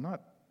 I said,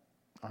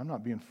 I'm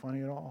not being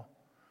funny at all.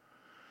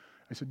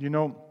 I said,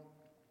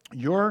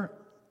 your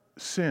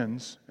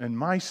sins and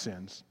my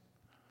sins,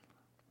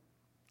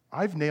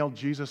 I've nailed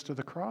Jesus to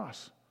the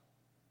cross.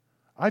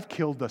 I've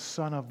killed the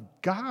Son of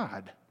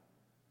God.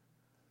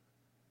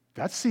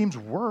 That seems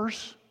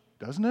worse,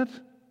 doesn't it?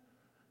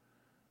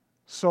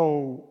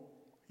 So,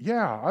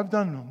 yeah, I've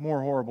done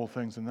more horrible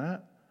things than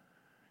that.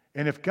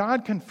 And if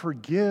God can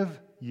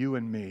forgive you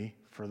and me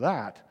for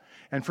that,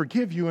 and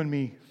forgive you and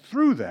me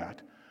through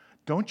that,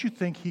 don't you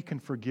think He can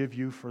forgive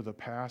you for the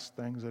past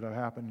things that have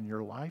happened in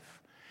your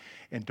life?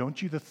 And don't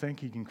you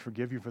think He can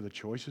forgive you for the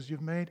choices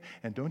you've made?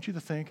 And don't you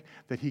think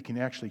that He can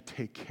actually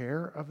take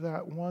care of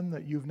that one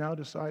that you've now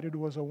decided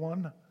was a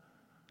one?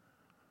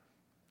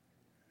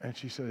 And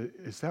she said,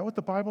 is that what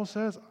the Bible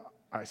says?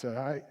 I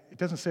said, it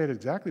doesn't say it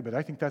exactly, but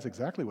I think that's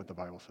exactly what the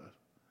Bible says.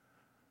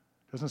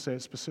 It doesn't say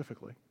it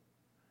specifically.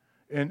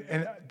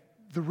 And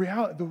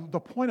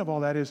the point of all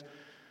that is,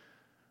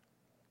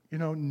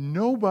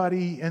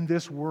 nobody in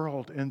this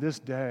world, in this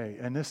day,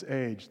 in this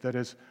age that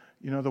is,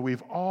 that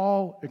we've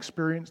all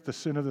experienced the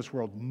sin of this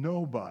world,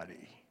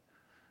 nobody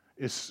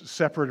is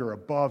separate or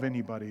above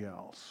anybody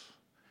else.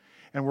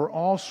 And we're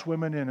all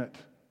swimming in it.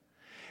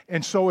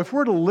 And so if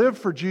we're to live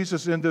for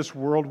Jesus in this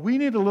world, we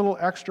need a little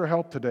extra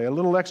help today, a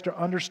little extra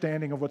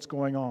understanding of what's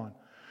going on.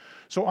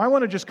 So I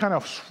want to just kind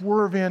of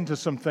swerve into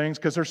some things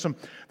because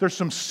there's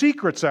some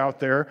secrets out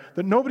there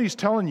that nobody's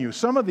telling you.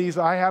 Some of these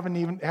I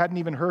hadn't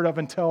even heard of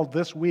until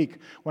this week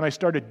when I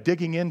started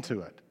digging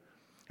into it.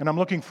 And I'm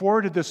looking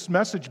forward to this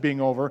message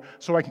being over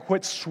so I can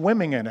quit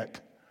swimming in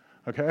it.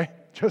 Okay?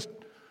 Just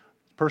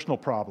personal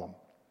problem.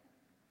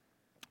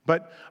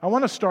 But I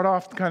want to start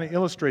off to kind of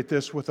illustrate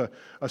this with a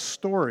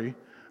story,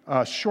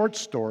 a short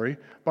story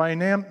by a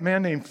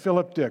man named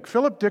Philip Dick.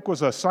 Philip Dick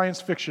was a science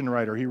fiction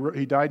writer.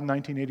 He died in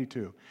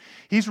 1982.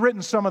 He's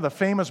written some of the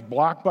famous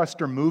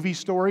blockbuster movie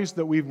stories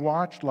that we've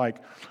watched, like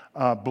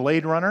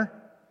Blade Runner,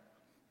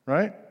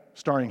 right?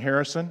 Starring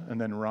Harrison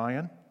and then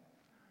Ryan.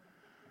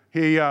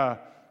 He wrote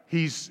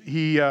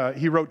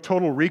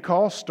Total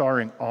Recall,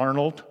 starring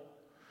Arnold.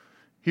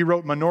 He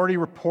wrote Minority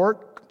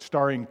Report,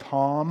 starring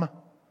Tom.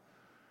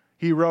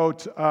 He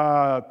wrote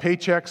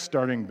Paycheck,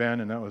 starring Ben,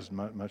 and that was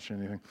much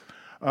anything.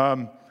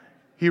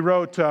 He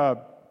wrote The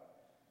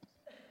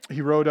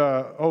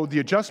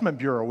Adjustment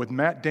Bureau with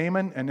Matt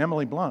Damon and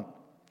Emily Blunt.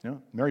 You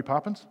know, Mary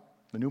Poppins,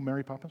 the new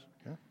Mary Poppins.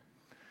 Yeah.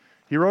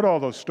 He wrote all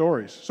those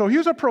stories. So he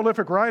was a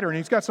prolific writer, and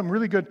he's got some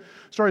really good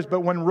stories. But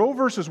when Roe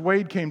versus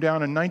Wade came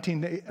down in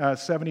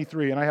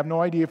 1973, and I have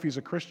no idea if he's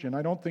a Christian,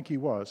 I don't think he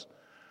was,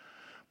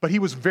 but he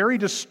was very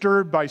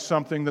disturbed by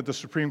something that the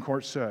Supreme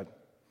Court said.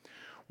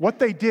 What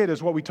they did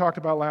is what we talked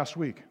about last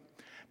week.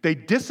 They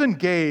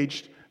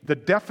disengaged the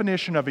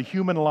definition of a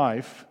human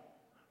life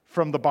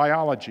from the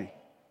biology.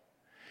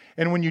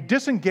 And when you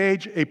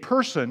disengage a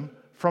person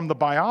from the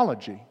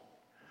biology,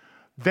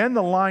 then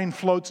the line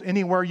floats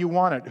anywhere you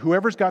want it.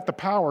 Whoever's got the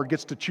power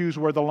gets to choose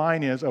where the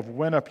line is of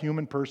when a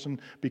human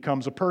person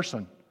becomes a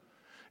person.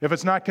 If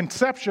it's not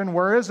conception,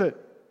 where is it?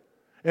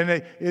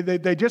 And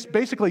they just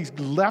basically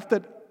left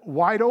it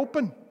wide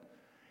open.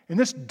 And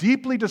this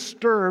deeply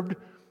disturbed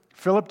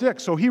Philip Dick.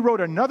 So he wrote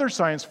another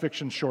science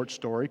fiction short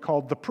story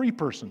called The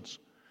Pre-Persons.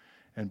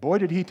 And boy,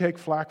 did he take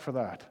flack for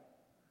that.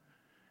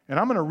 And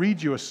I'm going to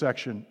read you a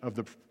section of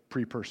The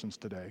Pre-Persons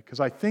today because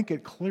I think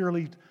it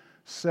clearly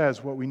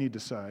says what we need to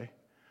say.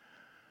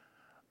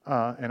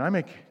 And I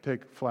may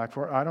take flack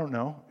for it. I don't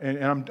know.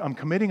 And I'm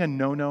committing a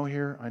no-no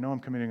here. I know I'm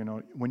committing a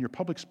no. When you're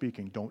public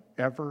speaking, don't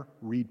ever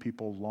read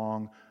people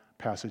long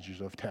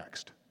passages of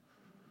text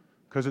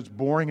because it's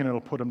boring and it'll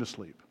put them to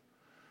sleep.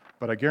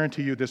 But I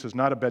guarantee you this is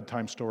not a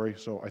bedtime story,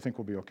 so I think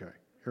we'll be okay.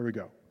 Here we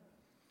go.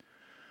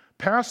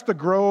 Past the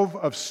grove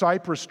of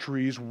cypress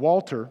trees,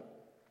 Walter,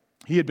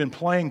 he had been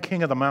playing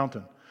King of the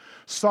Mountain,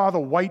 saw the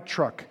white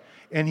truck,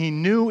 and he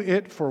knew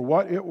it for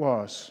what it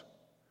was.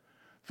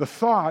 The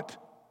thought,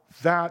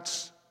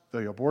 that's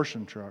the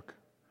abortion truck,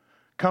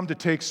 come to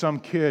take some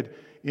kid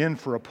in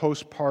for a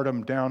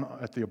postpartum down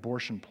at the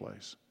abortion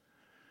place.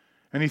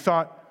 And he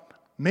thought,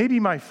 maybe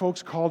my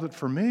folks called it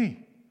for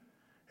me.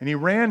 And he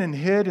ran and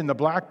hid in the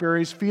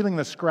blackberries, feeling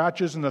the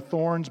scratches and the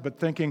thorns, but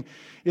thinking,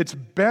 it's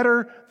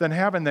better than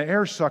having the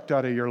air sucked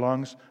out of your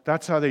lungs.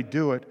 That's how they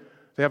do it.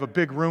 They have a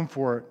big room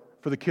for it,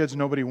 for the kids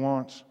nobody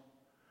wants.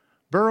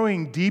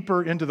 Burrowing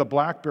deeper into the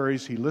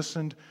blackberries, he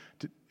listened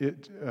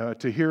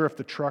to hear if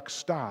the truck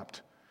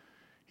stopped.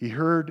 He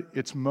heard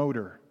its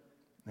motor,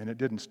 and it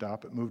didn't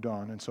stop. It moved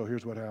on, and so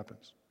here's what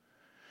happens.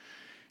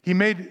 He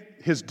made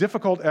his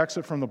difficult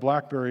exit from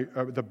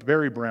the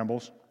berry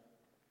brambles,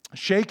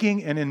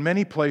 shaking and in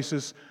many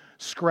places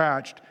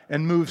scratched,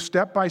 and moved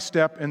step by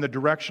step in the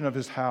direction of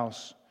his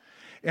house.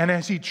 And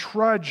as he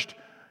trudged,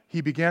 he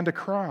began to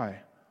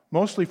cry,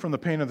 mostly from the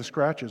pain of the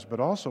scratches,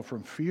 but also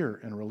from fear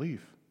and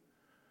relief.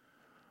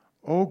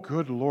 "Oh,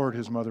 good Lord,"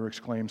 his mother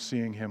exclaimed,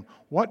 seeing him.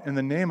 "What in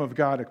the name of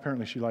God,"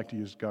 apparently she liked to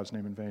use God's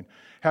name in vain,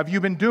 "have you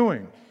been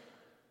doing?"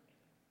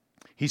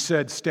 He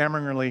said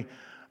stammeringly,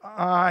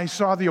 "I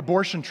saw the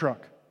abortion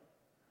truck."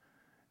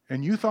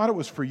 "And you thought it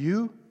was for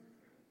you?"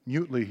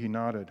 Mutely he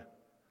nodded.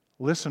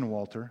 "Listen,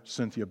 Walter,"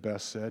 Cynthia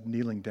Best said,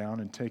 kneeling down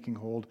and taking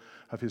hold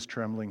of his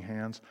trembling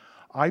hands.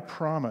 "I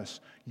promise,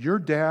 your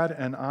dad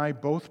and I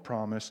both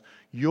promise,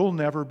 you'll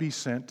never be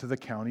sent to the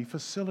county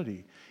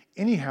facility.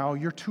 Anyhow,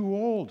 you're too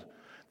old.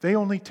 They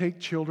only take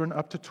children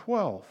up to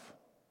 12.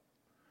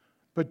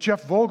 But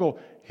Jeff Vogel,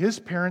 his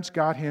parents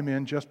got him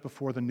in just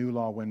before the new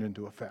law went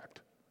into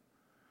effect.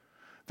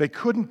 They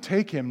couldn't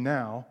take him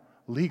now,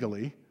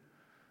 legally.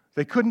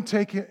 They couldn't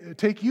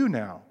take you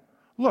now.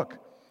 Look,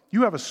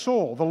 you have a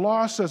soul. The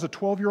law says a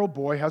 12-year-old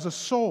boy has a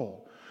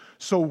soul.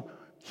 So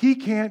he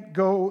can't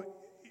go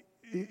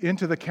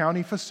into the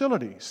county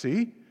facility.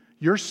 See?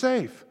 You're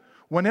safe.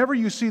 Whenever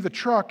you see the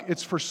truck,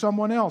 it's for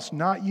someone else,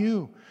 not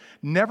you.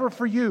 Never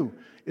for you.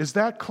 Is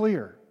that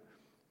clear?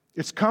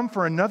 It's come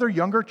for another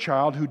younger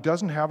child who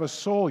doesn't have a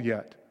soul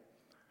yet.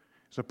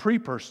 It's a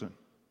pre-person.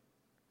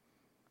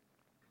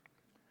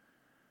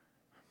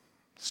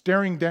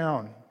 Staring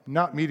down,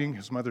 not meeting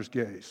his mother's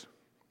gaze,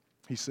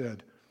 he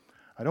said,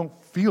 "I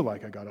don't feel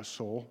like I got a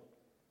soul.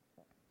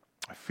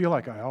 I feel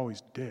like I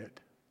always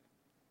did."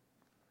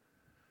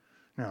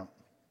 Now,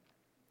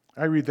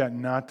 I read that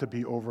not to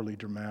be overly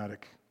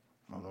dramatic,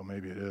 although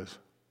maybe it is.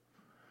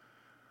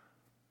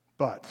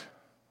 But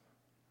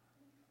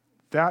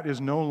that is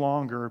no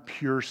longer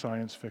pure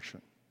science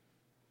fiction.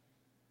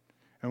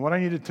 And what I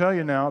need to tell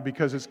you now,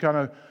 because it's kind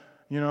of,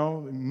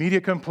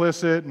 media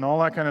complicit and all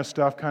that kind of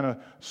stuff kind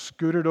of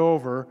scooted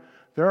over,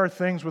 there are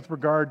things with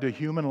regard to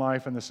human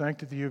life and the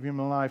sanctity of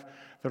human life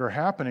that are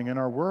happening in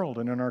our world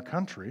and in our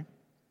country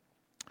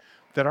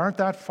that aren't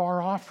that far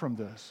off from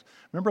this.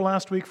 Remember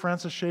last week,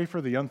 Francis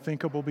Schaeffer, the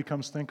unthinkable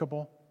becomes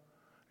thinkable?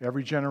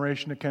 Every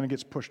generation it kind of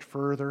gets pushed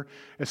further,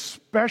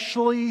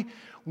 especially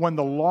when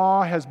the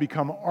law has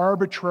become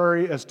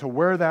arbitrary as to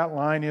where that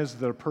line is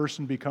that a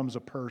person becomes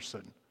a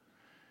person.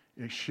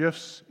 It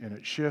shifts and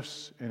it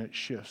shifts and it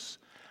shifts.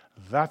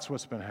 That's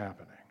what's been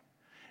happening.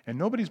 And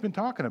nobody's been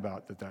talking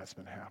about that's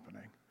been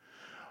happening.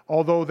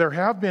 Although there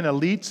have been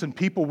elites and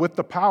people with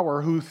the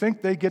power who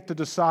think they get to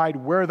decide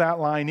where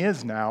that line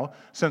is now,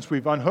 since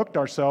we've unhooked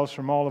ourselves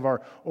from all of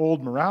our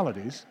old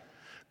moralities.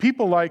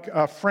 People like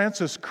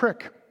Francis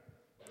Crick,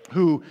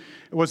 who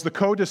was the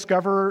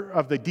co-discoverer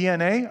of the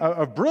DNA,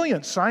 a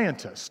brilliant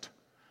scientist.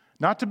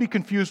 Not to be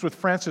confused with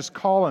Francis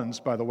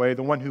Collins, by the way,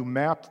 the one who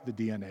mapped the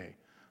DNA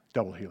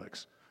double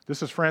helix.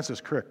 This is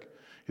Francis Crick.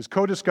 His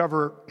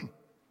co-discoverer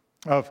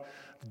of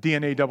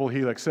DNA double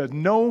helix said,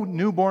 no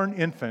newborn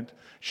infant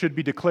should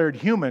be declared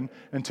human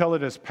until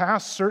it has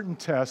passed certain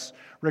tests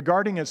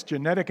regarding its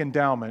genetic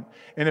endowment,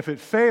 and if it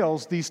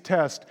fails these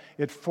tests,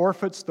 it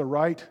forfeits the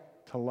right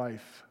to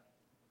life.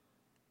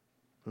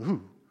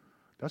 Ooh,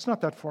 that's not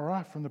that far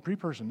off from the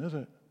pre-person, is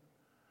it?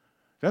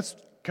 That's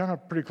kind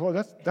of pretty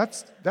close.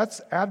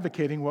 That's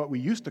advocating what we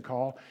used to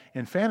call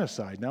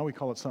infanticide. Now we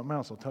call it something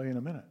else. I'll tell you in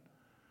a minute.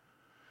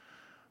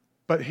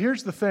 But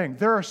here's the thing.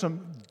 There are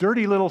some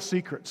dirty little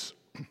secrets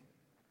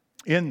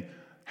in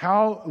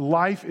how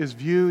life is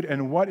viewed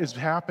and what is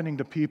happening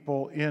to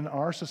people in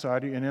our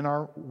society and in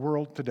our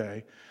world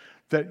today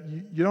that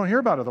you don't hear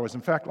about otherwise.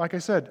 In fact, like I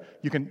said,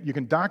 you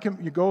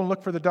go and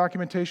look for the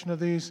documentation of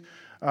these.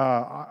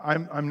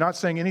 I'm not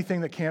saying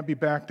anything that can't be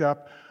backed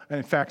up. And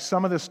in fact,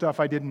 some of this stuff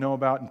I didn't know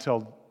about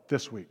until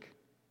this week.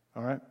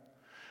 All right?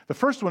 The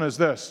first one is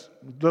this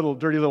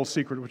dirty little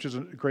secret, which is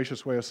a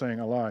gracious way of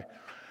saying a lie.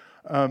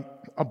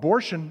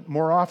 Abortion,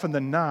 more often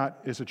than not,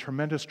 is a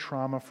tremendous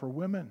trauma for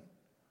women.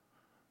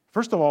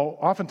 First of all,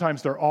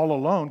 oftentimes they're all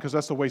alone because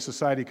that's the way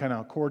society kind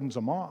of cordons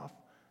them off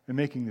in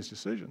making these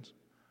decisions.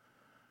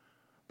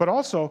 But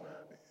also,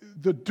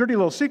 the dirty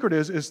little secret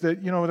is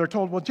that, they're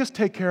told, well, just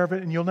take care of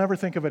it and you'll never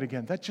think of it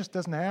again. That just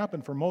doesn't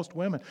happen for most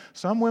women.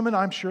 Some women,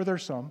 I'm sure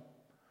there's some.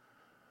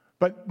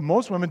 But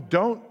most women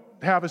don't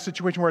have a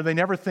situation where they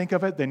never think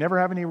of it, they never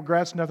have any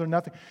regrets,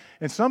 nothing.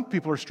 And some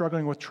people are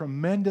struggling with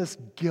tremendous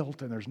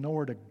guilt and there's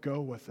nowhere to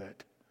go with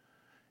it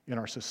in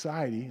our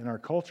society, in our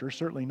culture,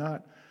 certainly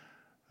not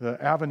the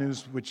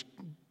avenues which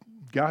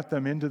got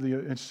them into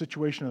the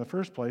situation in the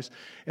first place.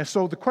 And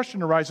so the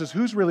question arises,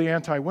 who's really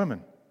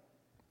anti-women?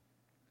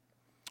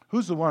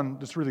 Who's the one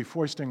that's really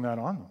foisting that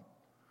on them?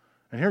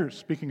 And here,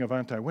 speaking of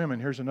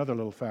anti-women, here's another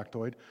little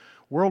factoid.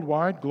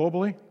 Worldwide,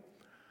 globally,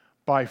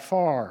 by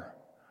far,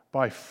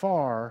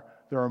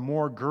 there are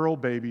more girl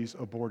babies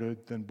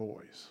aborted than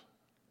boys.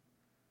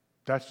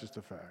 That's just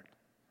a fact.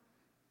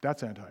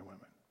 That's anti-women.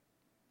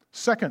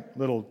 Second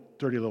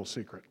dirty little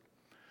secret.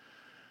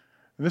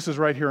 And this is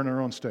right here in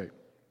our own state.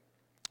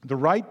 The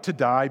right to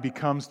die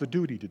becomes the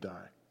duty to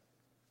die.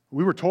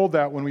 We were told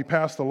that when we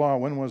passed the law.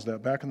 When was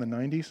that? Back in the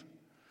 90s?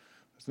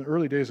 It's the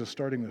early days of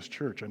starting this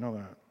church. I know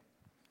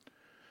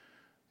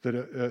that. That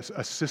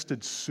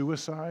assisted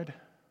suicide.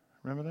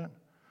 Remember that?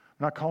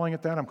 I'm not calling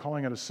it that. I'm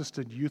calling it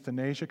assisted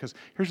euthanasia. Because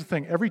here's the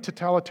thing: every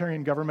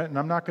totalitarian government, and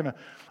I'm not going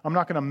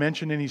to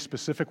mention any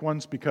specific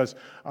ones because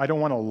I don't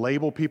want to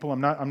label people.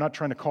 I'm not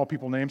trying to call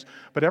people names.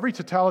 But every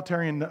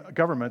totalitarian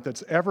government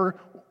that's ever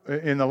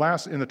in the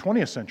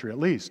 20th century at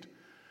least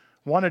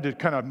wanted to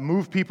kind of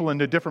move people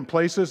into different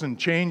places and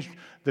change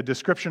the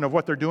description of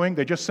what they're doing.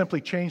 They just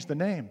simply changed the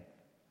name.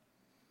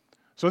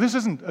 So this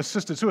isn't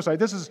assisted suicide.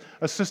 This is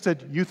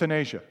assisted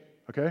euthanasia.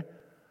 Okay.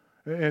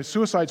 And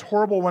suicide's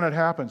horrible when it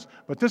happens,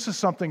 but this is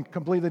something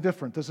completely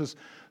different. This is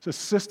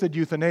assisted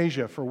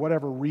euthanasia for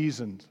whatever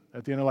reason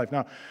at the end of life.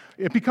 Now,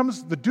 it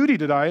becomes the duty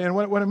to die, and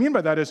what I mean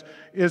by that is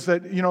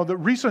that, the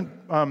recent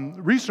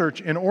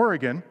research in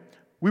Oregon,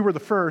 we were the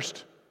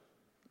first,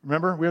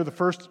 remember? We were the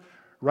first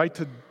right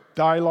to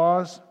die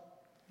laws,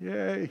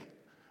 yay,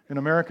 in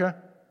America.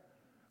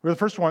 We're the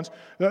first ones.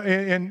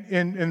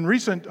 In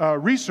recent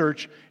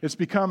research, it's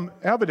become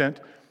evident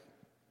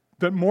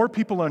that more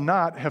people than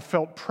not have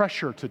felt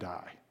pressure to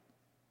die.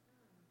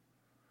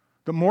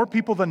 That more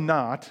people than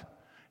not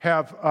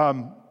have,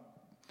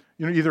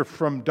 either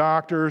from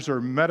doctors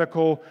or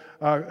medical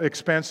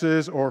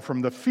expenses or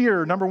from the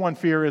fear. Number one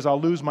fear is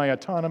I'll lose my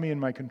autonomy and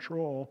my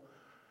control,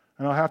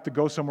 and I'll have to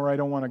go somewhere I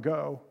don't want to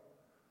go.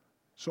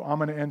 So I'm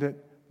going to end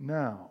it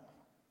now.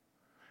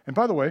 And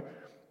by the way,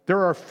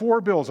 there are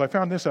 4 bills. I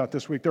found this out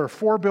this week. There are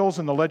 4 bills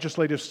in the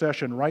legislative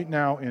session right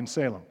now in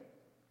Salem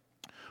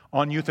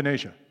on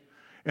euthanasia.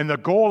 And the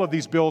goal of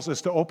these bills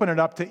is to open it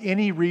up to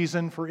any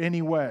reason for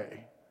any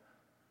way.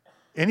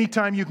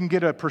 Anytime you can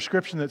get a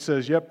prescription that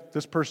says, yep,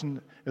 this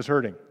person is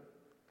hurting,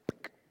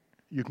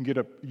 You can get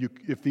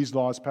if these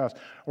laws pass.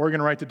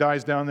 Oregon Right to Die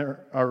is down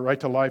there, or Right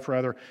to Life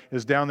rather,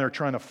 is down there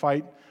trying to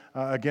fight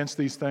against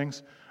these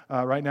things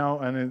right now.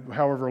 And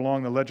however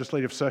long the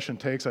legislative session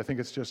takes, I think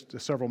it's just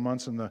several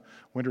months in the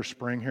winter,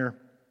 spring here.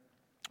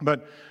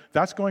 But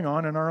that's going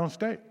on in our own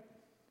state.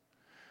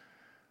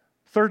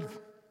 Third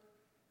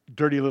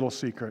dirty little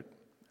secret,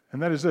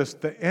 and that is this: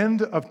 the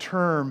end of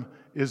term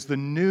is the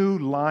new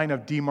line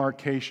of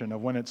demarcation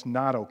of when it's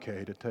not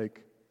okay to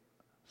take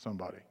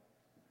somebody.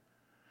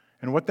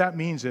 And what that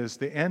means is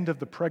the end of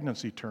the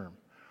pregnancy term,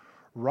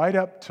 right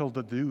up till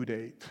the due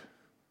date.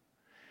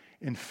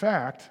 In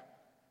fact,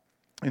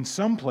 in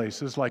some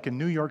places, like in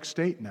New York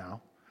State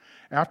now,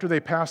 after they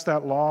passed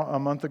that law a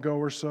month ago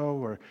or so,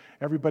 where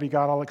everybody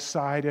got all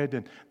excited,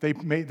 and they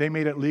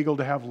made it legal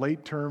to have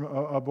late-term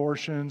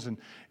abortions and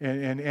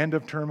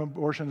end-of-term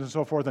abortions and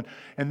so forth,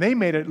 and they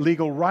made it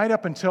legal right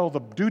up until the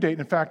due date.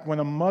 In fact, when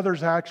a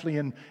mother's actually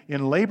in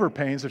labor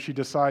pains, if she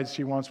decides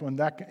she wants one,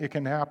 it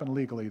can happen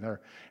legally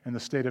there in the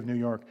state of New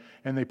York.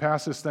 And they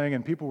passed this thing,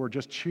 and people were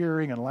just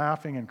cheering and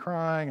laughing and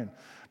crying and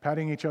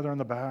patting each other on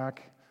the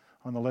back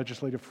on the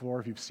legislative floor,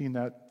 if you've seen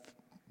that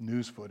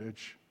news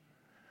footage.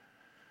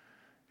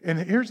 And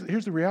here's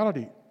the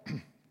reality.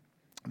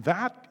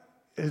 That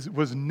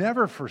was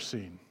never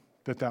foreseen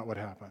that would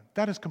happen.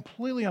 That is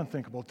completely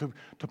unthinkable,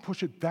 to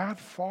push it that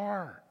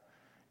far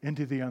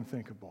into the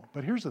unthinkable.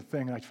 But here's the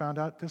thing I found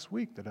out this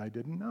week that I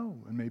didn't know,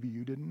 and maybe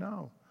you didn't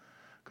know,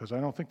 because I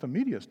don't think the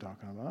media is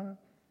talking about it.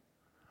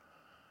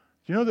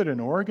 Do you know that in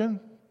Oregon,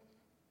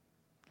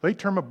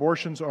 late-term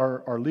abortions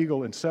are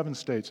legal in 7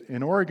 states.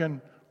 In Oregon,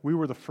 we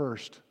were the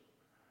first.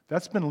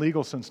 That's been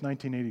legal since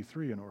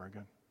 1983 in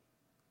Oregon,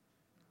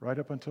 right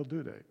up until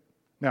due date.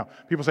 Now,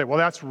 people say, well,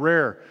 that's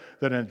rare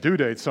that in a due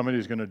date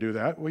somebody's going to do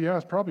that. Well, yeah,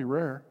 it's probably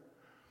rare.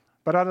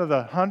 But out of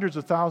the hundreds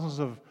of thousands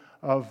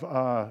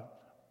of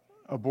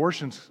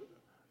abortions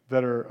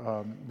that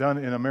are done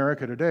in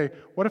America today,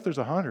 what if there's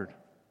 100?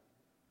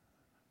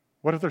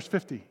 What if there's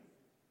 50?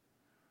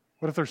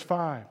 What if there's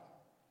 5?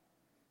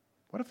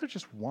 What if there's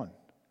just 1?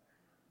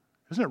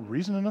 Isn't it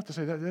reason enough to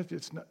say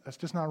that's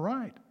just not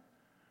right?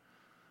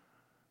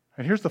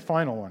 And here's the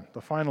final one,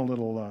 the final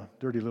little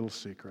dirty little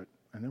secret.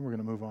 And then we're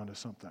going to move on to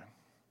something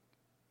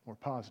more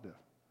positive.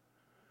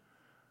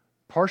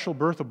 Partial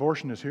birth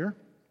abortion is here,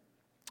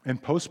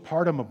 and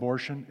postpartum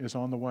abortion is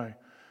on the way.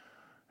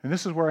 And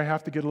this is where I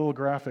have to get a little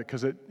graphic,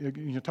 because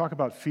you talk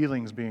about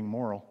feelings being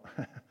moral.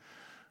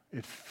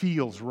 It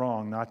feels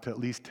wrong not to at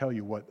least tell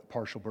you what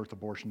partial birth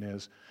abortion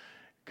is,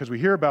 because we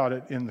hear about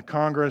it in the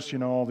Congress,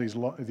 all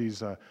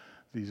these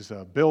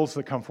bills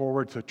that come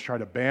forward to try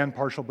to ban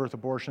partial birth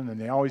abortion, and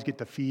they always get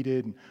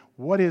defeated. And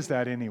what is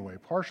that anyway?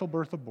 Partial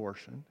birth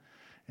abortion,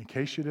 in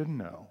case you didn't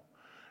know,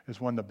 is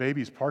when the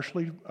baby's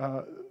partially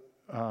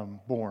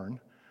born,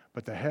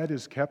 but the head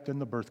is kept in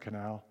the birth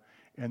canal,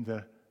 and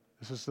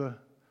this is the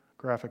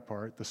graphic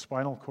part, the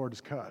spinal cord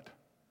is cut,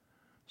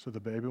 so the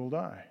baby will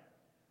die.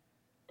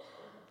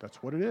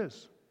 That's what it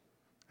is.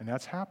 And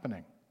that's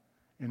happening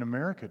in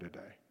America today,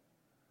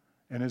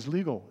 and is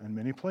legal in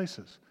many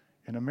places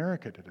in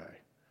America today,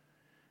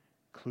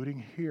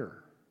 including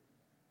here.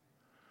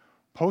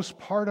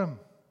 Postpartum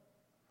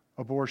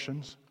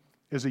abortions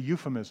is a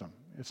euphemism.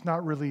 It's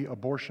not really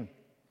abortion.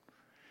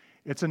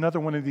 It's another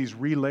one of these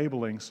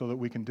relabelings so that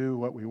we can do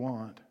what we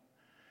want.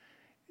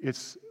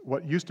 It's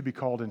what used to be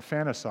called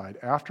infanticide.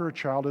 After a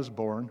child is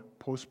born,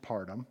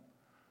 postpartum,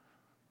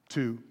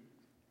 to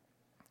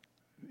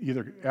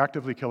either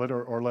actively kill it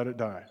or let it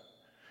die.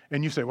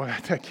 And you say, well,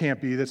 that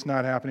can't be. That's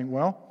not happening.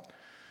 Well,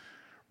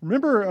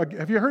 remember,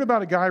 have you heard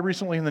about a guy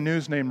recently in the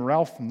news named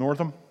Ralph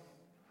Northam?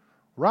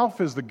 Ralph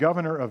is the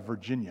governor of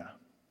Virginia.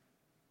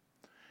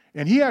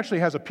 And he actually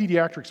has a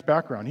pediatrics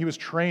background. He was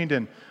trained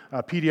in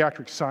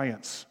pediatric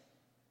science,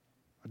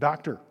 a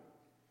doctor.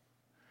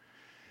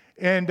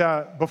 And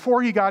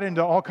before he got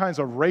into all kinds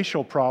of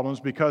racial problems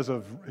because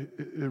of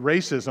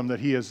racism that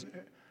he has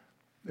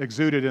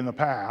exuded in the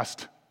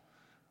past,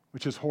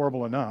 which is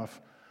horrible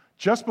enough,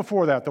 just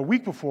before that, the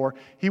week before,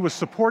 he was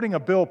supporting a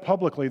bill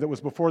publicly that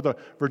was before the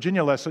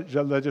Virginia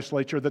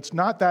legislature that's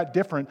not that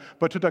different,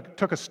 but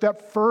took a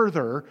step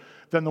further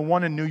than the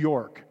one in New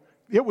York.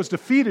 It was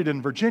defeated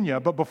in Virginia,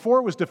 but before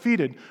it was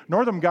defeated,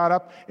 Northam got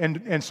up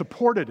and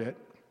supported it.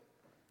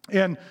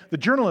 And the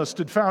journalist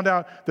had found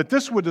out that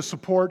this would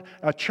support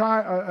a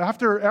child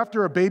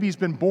after a baby's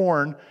been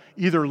born,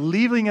 either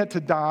leaving it to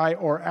die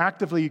or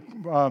actively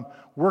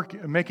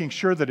making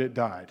sure that it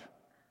died,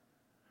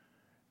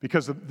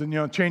 because of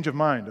the change of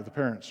mind of the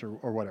parents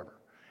or whatever.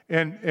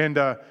 And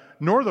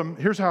Northam,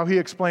 here's how he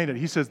explained it.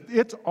 He says,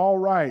 it's all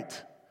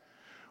right.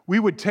 We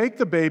would take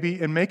the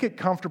baby and make it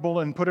comfortable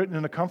and put it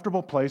in a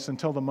comfortable place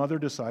until the mother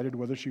decided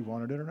whether she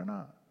wanted it or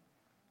not.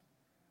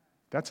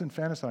 That's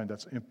infanticide.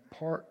 That's in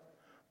part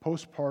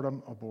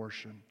postpartum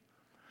abortion.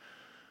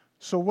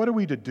 So what are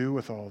we to do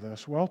with all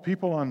this? Well,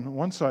 people on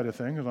one side of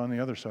things and on the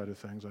other side of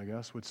things, I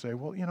guess, would say,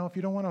 well, if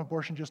you don't want an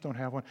abortion, just don't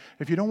have one.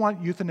 If you don't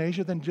want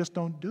euthanasia, then just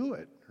don't do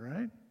it,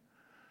 right?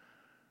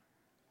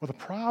 Well, the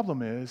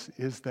problem is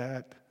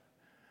that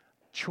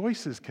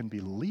choices can be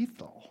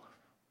lethal.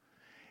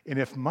 And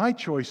if my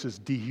choices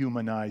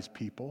dehumanize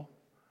people,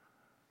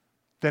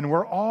 then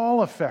we're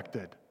all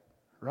affected,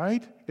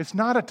 right? It's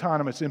not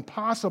autonomous. It's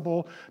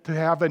impossible to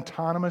have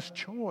autonomous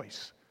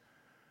choice.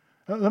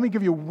 Let me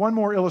give you one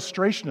more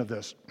illustration of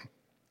this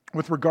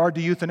with regard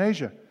to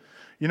euthanasia.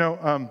 You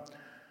know,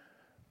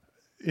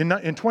 in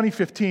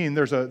 2015,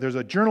 there's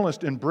a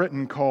journalist in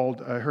Britain called,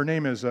 her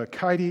name is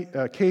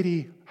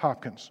Katie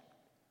Hopkins.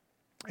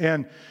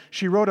 And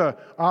she wrote an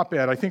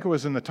op-ed, I think it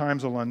was in the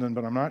Times of London,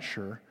 but I'm not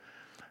sure,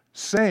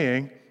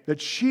 saying that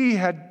she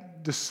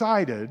had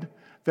decided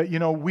that, you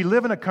know, we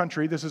live in a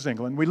country, this is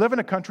England, we live in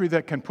a country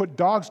that can put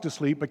dogs to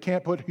sleep but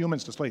can't put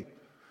humans to sleep.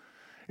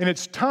 And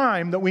it's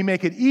time that we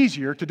make it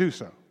easier to do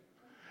so.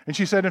 And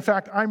she said, in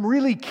fact, I'm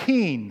really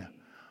keen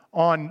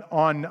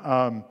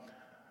on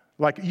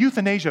like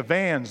euthanasia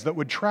vans that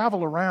would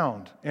travel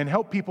around and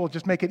help people,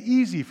 just make it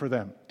easy for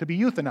them to be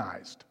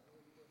euthanized.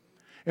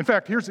 In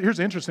fact, here's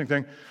the interesting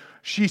thing.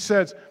 She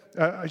says,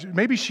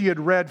 maybe she had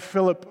read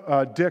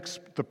Philip Dick's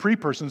The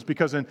Pre-Persons,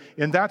 because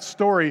in that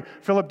story,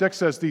 Philip Dick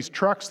says these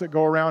trucks that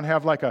go around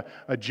have like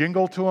a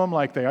jingle to them,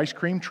 like the ice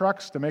cream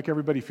trucks, to make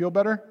everybody feel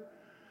better.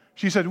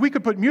 She said, we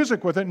could put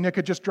music with it and it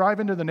could just drive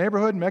into the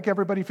neighborhood and make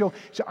everybody feel.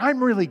 She said,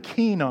 I'm really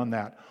keen on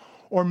that.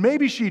 Or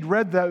maybe she'd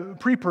read the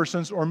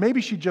Pre-Persons, or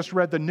maybe she just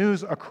read the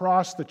news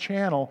across the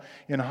channel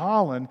in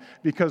Holland,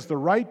 because the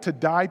Right to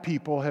Die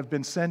people have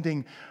been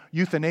sending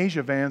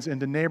euthanasia vans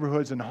into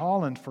neighborhoods in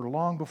Holland for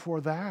long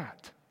before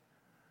that.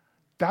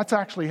 That's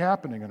actually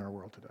happening in our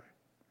world today.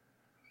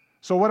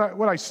 So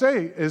what I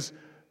say is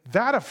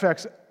that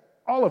affects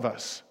all of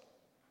us.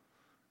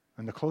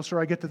 And the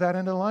closer I get to that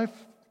end of life,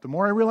 the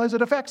more I realize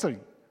it affects me,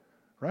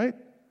 right?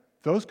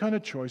 Those kind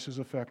of choices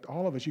affect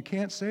all of us. You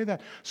can't say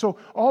that. So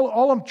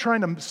all I'm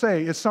trying to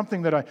say is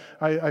something that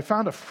I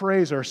found a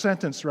phrase, or a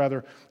sentence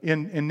rather,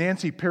 in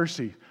Nancy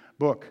Pearcey's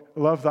book,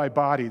 Love Thy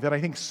Body, that I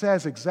think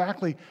says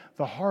exactly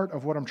the heart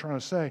of what I'm trying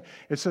to say.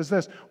 It says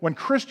this: when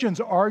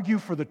Christians argue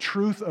for the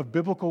truth of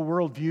biblical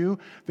worldview,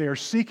 they are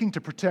seeking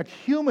to protect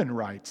human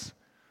rights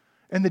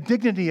and the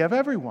dignity of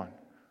everyone. I'm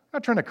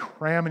not trying to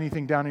cram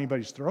anything down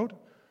anybody's throat.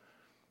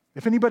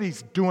 If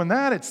anybody's doing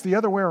that, it's the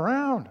other way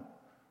around,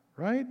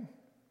 right?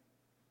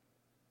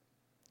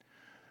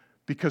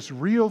 Because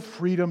real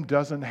freedom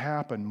doesn't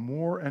happen.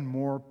 More and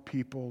more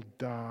people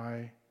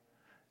die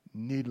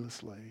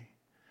needlessly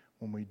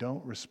when we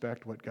don't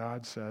respect what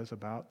God says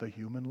about the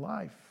human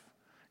life,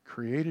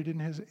 created in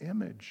His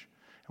image.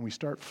 And we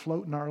start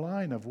floating our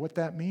line of what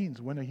that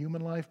means when a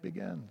human life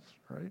begins,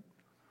 right?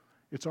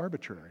 It's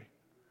arbitrary.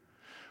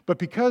 But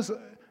because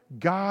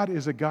God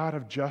is a God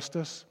of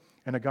justice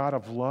and a God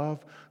of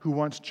love, who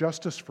wants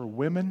justice for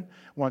women,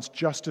 wants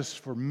justice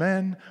for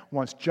men,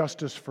 wants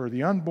justice for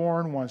the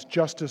unborn, wants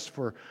justice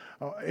for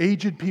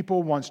aged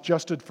people, wants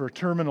justice for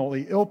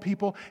terminally ill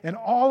people, and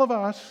all of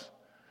us,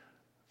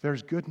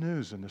 there's good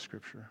news in the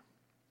Scripture.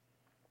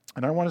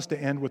 And I want us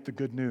to end with the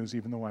good news,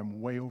 even though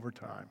I'm way over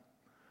time.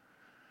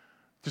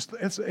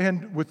 Let's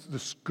end with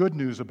this good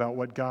news about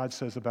what God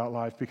says about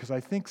life, because I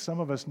think some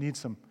of us need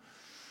some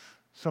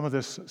of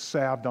this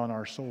salved on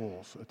our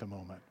souls at the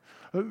moment.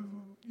 You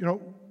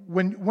know,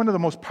 one of the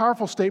most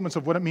powerful statements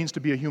of what it means to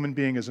be a human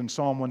being is in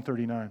Psalm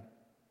 139.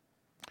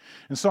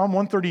 And Psalm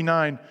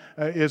 139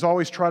 is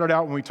always trotted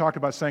out when we talk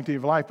about sanctity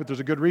of life, but there's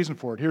a good reason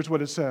for it. Here's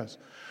what it says: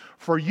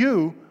 For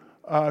you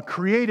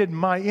created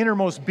my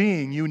innermost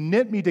being. You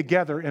knit me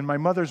together in my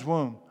mother's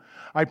womb.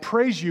 I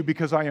praise you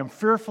because I am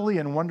fearfully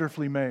and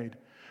wonderfully made.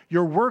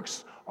 Your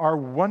works are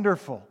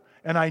wonderful,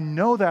 and I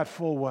know that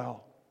full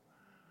well.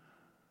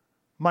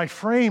 My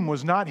frame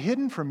was not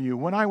hidden from you.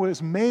 When I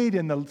was made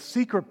in the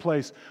secret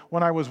place,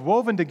 when I was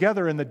woven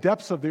together in the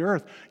depths of the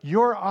earth,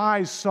 your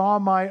eyes saw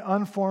my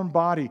unformed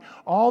body.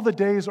 All the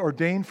days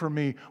ordained for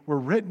me were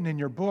written in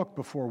your book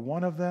before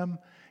one of them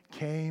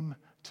came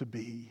to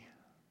be.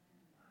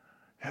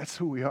 That's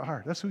who we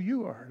are. That's who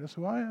you are. That's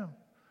who I am.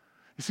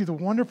 You see, the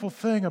wonderful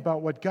thing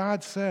about what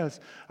God says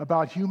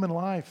about human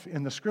life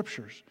in the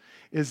Scriptures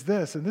is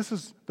this, and this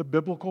is the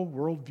biblical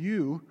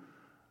worldview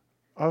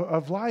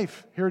of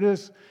life. Here it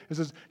is. It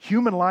says,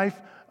 human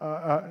life,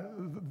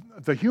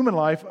 the human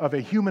life of a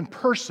human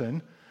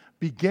person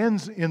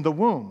begins in the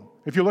womb.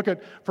 If you look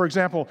at, for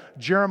example,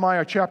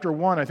 Jeremiah chapter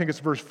 1, I think it's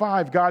verse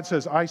 5, God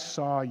says, I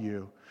saw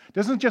you. It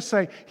doesn't just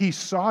say He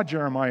saw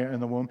Jeremiah in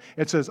the womb.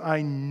 It says,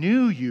 I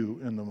knew you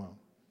in the womb.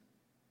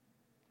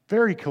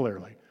 Very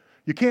clearly.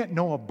 You can't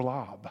know a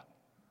blob.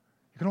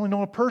 You can only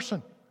know a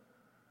person.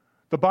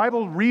 The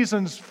Bible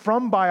reasons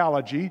from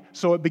biology,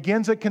 so it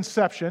begins at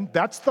conception.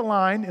 That's the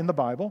line in the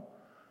Bible.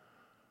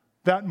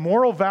 That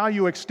moral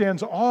value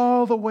extends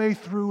all the way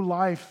through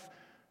life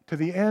to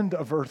the end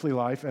of earthly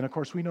life. And of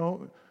course, we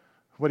know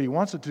what He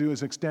wants it to do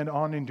is extend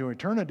on into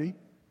eternity.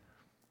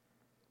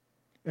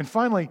 And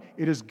finally,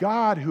 it is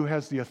God who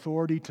has the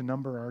authority to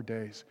number our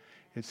days.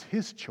 It's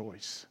His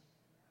choice.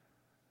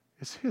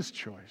 It's His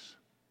choice.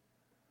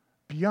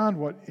 Beyond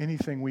what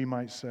anything we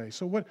might say.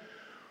 So what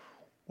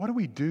do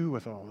we do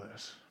with all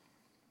this?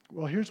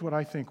 Well, here's what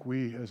I think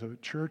we as a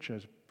church,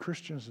 as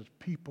Christians as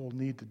people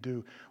need to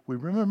do. We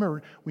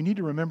need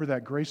to remember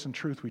that grace and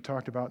truth we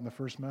talked about in the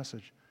first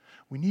message.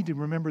 We need to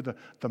remember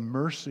the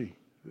mercy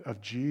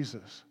of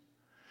Jesus.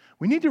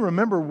 We need to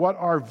remember what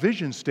our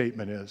vision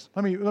statement is.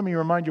 Let me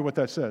remind you what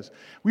that says.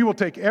 We will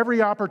take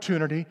every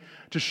opportunity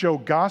to show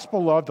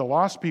gospel love to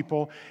lost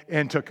people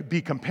and to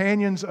be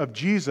companions of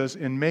Jesus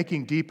in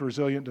making deep,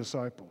 resilient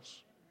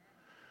disciples.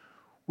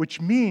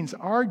 Which means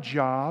our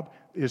job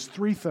is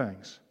three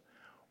things.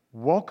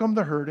 Welcome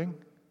the hurting,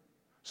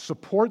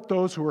 support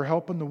those who are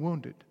helping the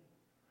wounded,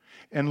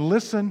 and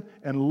listen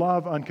and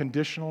love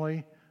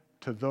unconditionally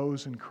to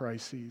those in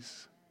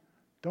crises.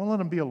 Don't let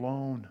them be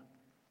alone.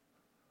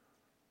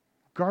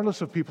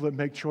 Regardless of people that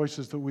make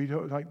choices that we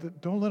don't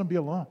like, don't let them be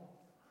alone.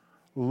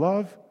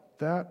 Love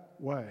that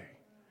way.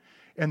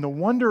 And the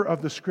wonder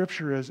of the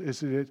Scripture is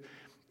that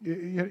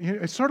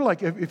it's sort of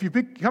like if you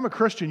become a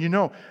Christian,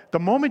 the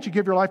moment you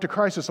give your life to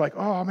Christ, it's like,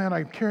 oh man,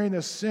 I'm carrying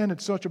this sin.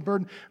 It's such a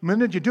burden. The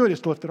minute you do it, it's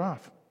to lift it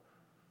off.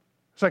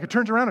 It's like it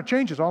turns around and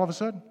changes all of a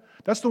sudden.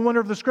 That's the wonder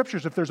of the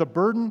Scriptures. If there's a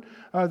burden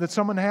that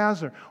someone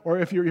has, or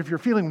if you're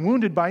feeling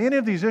wounded by any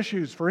of these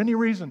issues for any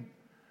reason,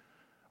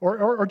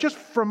 or just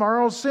from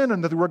our own sin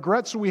and the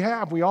regrets we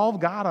have, we all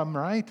got them,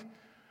 right?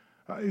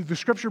 The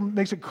Scripture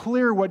makes it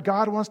clear what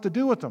God wants to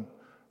do with them.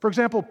 For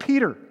example,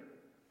 Peter.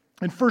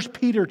 In 1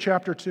 Peter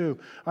chapter 2,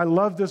 I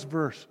love this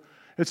verse.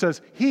 It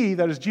says, He,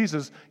 that is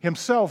Jesus,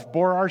 Himself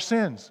bore our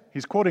sins.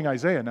 He's quoting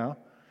Isaiah now.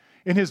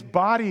 In His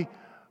body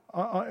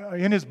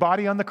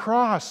on the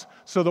cross,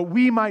 so that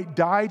we might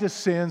die to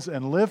sins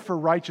and live for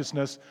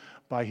righteousness.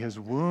 By His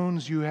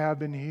wounds you have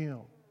been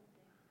healed.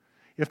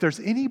 If there's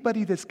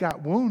anybody that's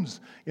got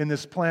wounds in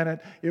this planet,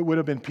 it would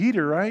have been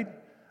Peter, right?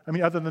 I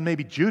mean, other than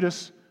maybe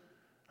Judas.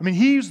 I mean,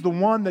 he's the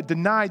one that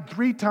denied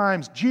 3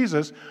 times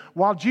Jesus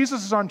while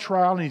Jesus is on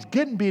trial and he's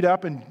getting beat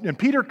up. And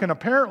Peter can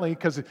apparently,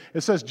 because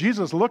it says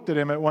Jesus looked at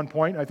him at one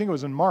point, I think it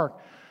was in Mark,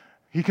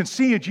 he can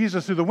see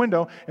Jesus through the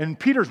window, and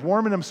Peter's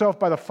warming himself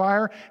by the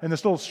fire, and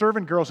this little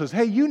servant girl says,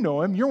 hey, you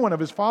know him, you're one of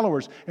his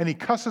followers. And he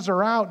cusses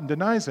her out and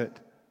denies it.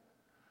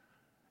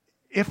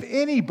 If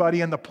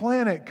anybody on the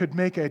planet could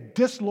make a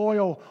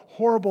disloyal,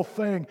 horrible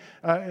thing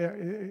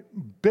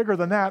bigger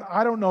than that,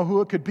 I don't know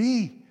who it could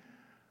be.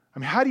 I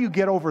mean, how do you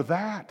get over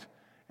that?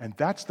 And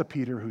that's the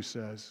Peter who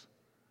says,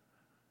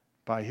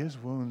 by His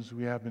wounds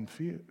we have been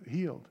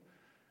healed.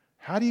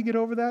 How do you get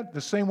over that?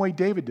 The same way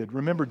David did.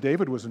 Remember,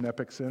 David was an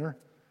epic sinner.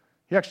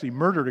 He actually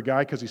murdered a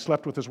guy because he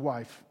slept with his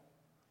wife.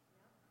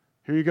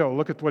 Here you go.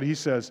 Look at what he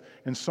says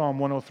in Psalm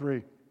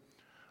 103.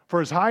 For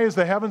as high as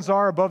the heavens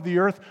are above the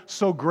earth,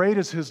 so great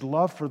is His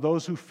love for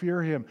those who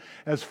fear Him.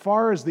 As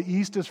far as the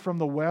east is from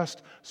the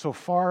west, so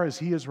far as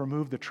He has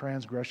removed the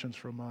transgressions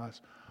from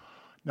us.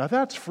 Now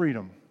that's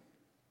freedom.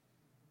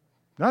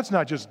 That's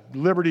not just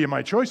liberty in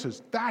my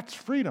choices. That's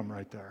freedom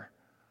right there.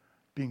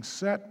 Being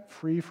set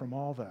free from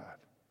all that.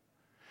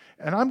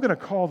 And I'm going to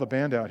call the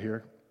band out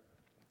here.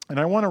 And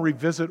I want to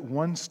revisit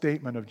one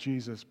statement of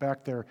Jesus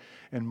back there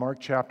in Mark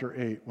chapter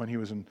 8 when He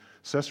was in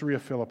Caesarea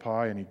Philippi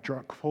and He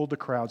pulled the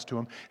crowds to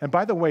Him. And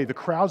by the way, the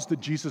crowds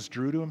that Jesus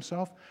drew to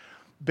Himself,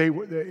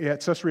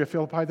 at Caesarea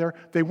Philippi there,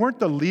 they weren't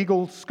the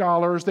legal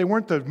scholars, they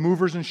weren't the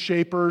movers and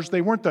shapers,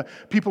 they weren't the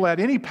people that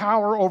had any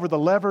power over the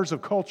levers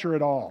of culture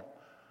at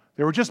all.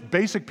 They were just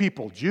basic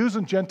people, Jews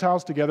and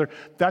Gentiles together.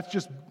 That's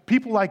just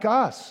people like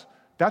us.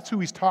 That's who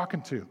He's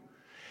talking to.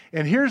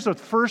 And here's the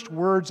first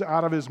words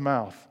out of His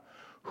mouth.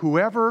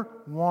 Whoever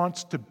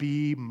wants to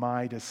be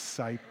my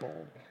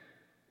disciple.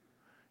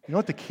 You know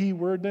what the key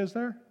word is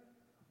there?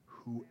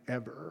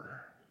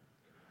 Whoever.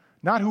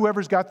 Not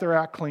whoever's got their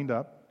act cleaned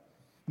up.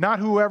 Not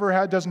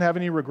whoever doesn't have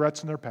any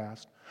regrets in their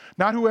past.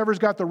 Not whoever's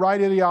got the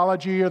right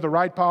ideology or the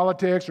right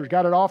politics or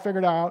got it all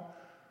figured out.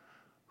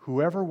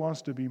 Whoever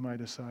wants to be my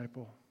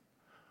disciple.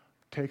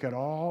 Take it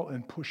all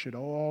and push it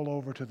all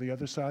over to the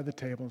other side of the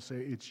table and say,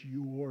 it's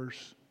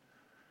yours.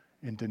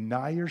 And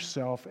deny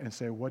yourself and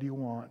say, what do you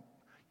want?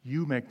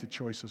 You make the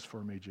choices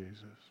for me,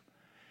 Jesus.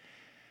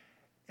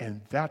 And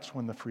that's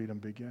when the freedom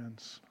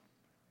begins.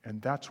 And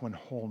that's when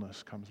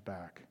wholeness comes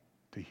back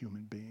to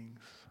human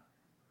beings.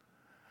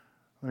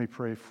 Let me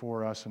pray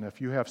for us. And if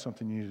you have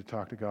something you need to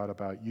talk to God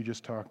about, you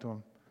just talk to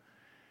Him.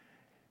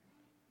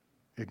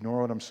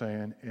 Ignore what I'm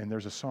saying. And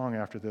there's a song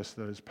after this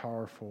that is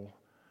powerful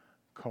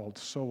called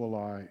So Will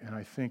I. And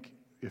I think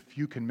if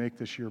you can make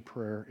this your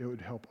prayer, it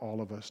would help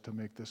all of us to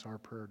make this our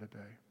prayer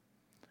today.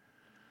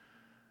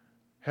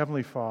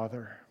 Heavenly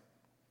Father,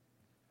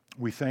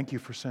 we thank You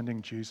for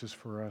sending Jesus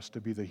for us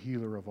to be the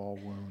healer of all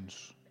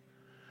wounds.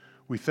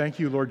 We thank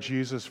You, Lord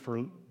Jesus,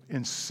 for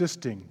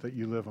insisting that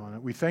You live on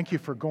it. We thank You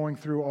for going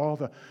through all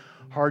the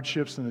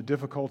hardships and the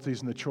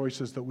difficulties and the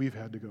choices that we've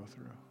had to go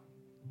through.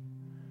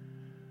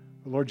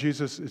 But Lord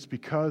Jesus, it's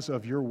because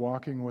of Your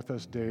walking with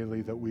us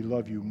daily that we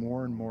love You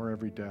more and more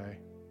every day.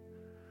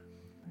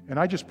 And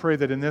I just pray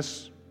that in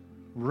this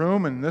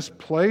room, in this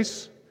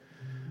place,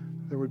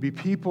 there would be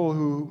people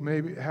who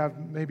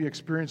maybe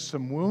experienced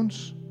some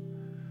wounds,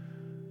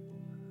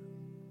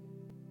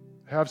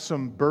 have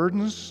some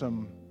burdens,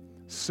 some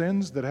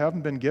sins that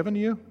haven't been given to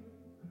You.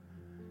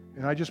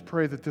 And I just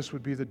pray that this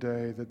would be the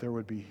day that there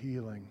would be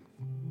healing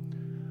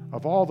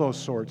of all those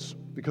sorts,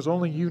 because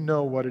only you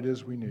know what it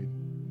is we need.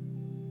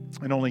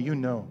 And only you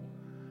know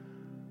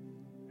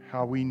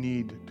how we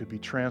need to be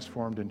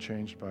transformed and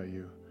changed by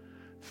you.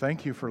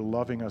 Thank you for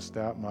loving us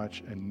that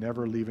much and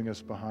never leaving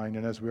us behind.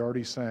 And as we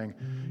already sang,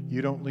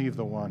 you don't leave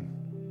the one.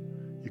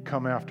 You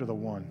come after the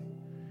one,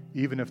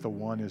 even if the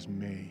one is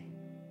me.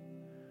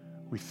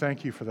 We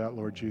thank you for that,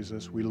 Lord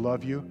Jesus. We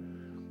love you,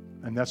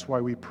 and that's why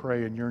we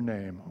pray in your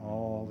name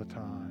all the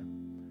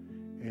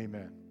time.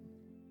 Amen.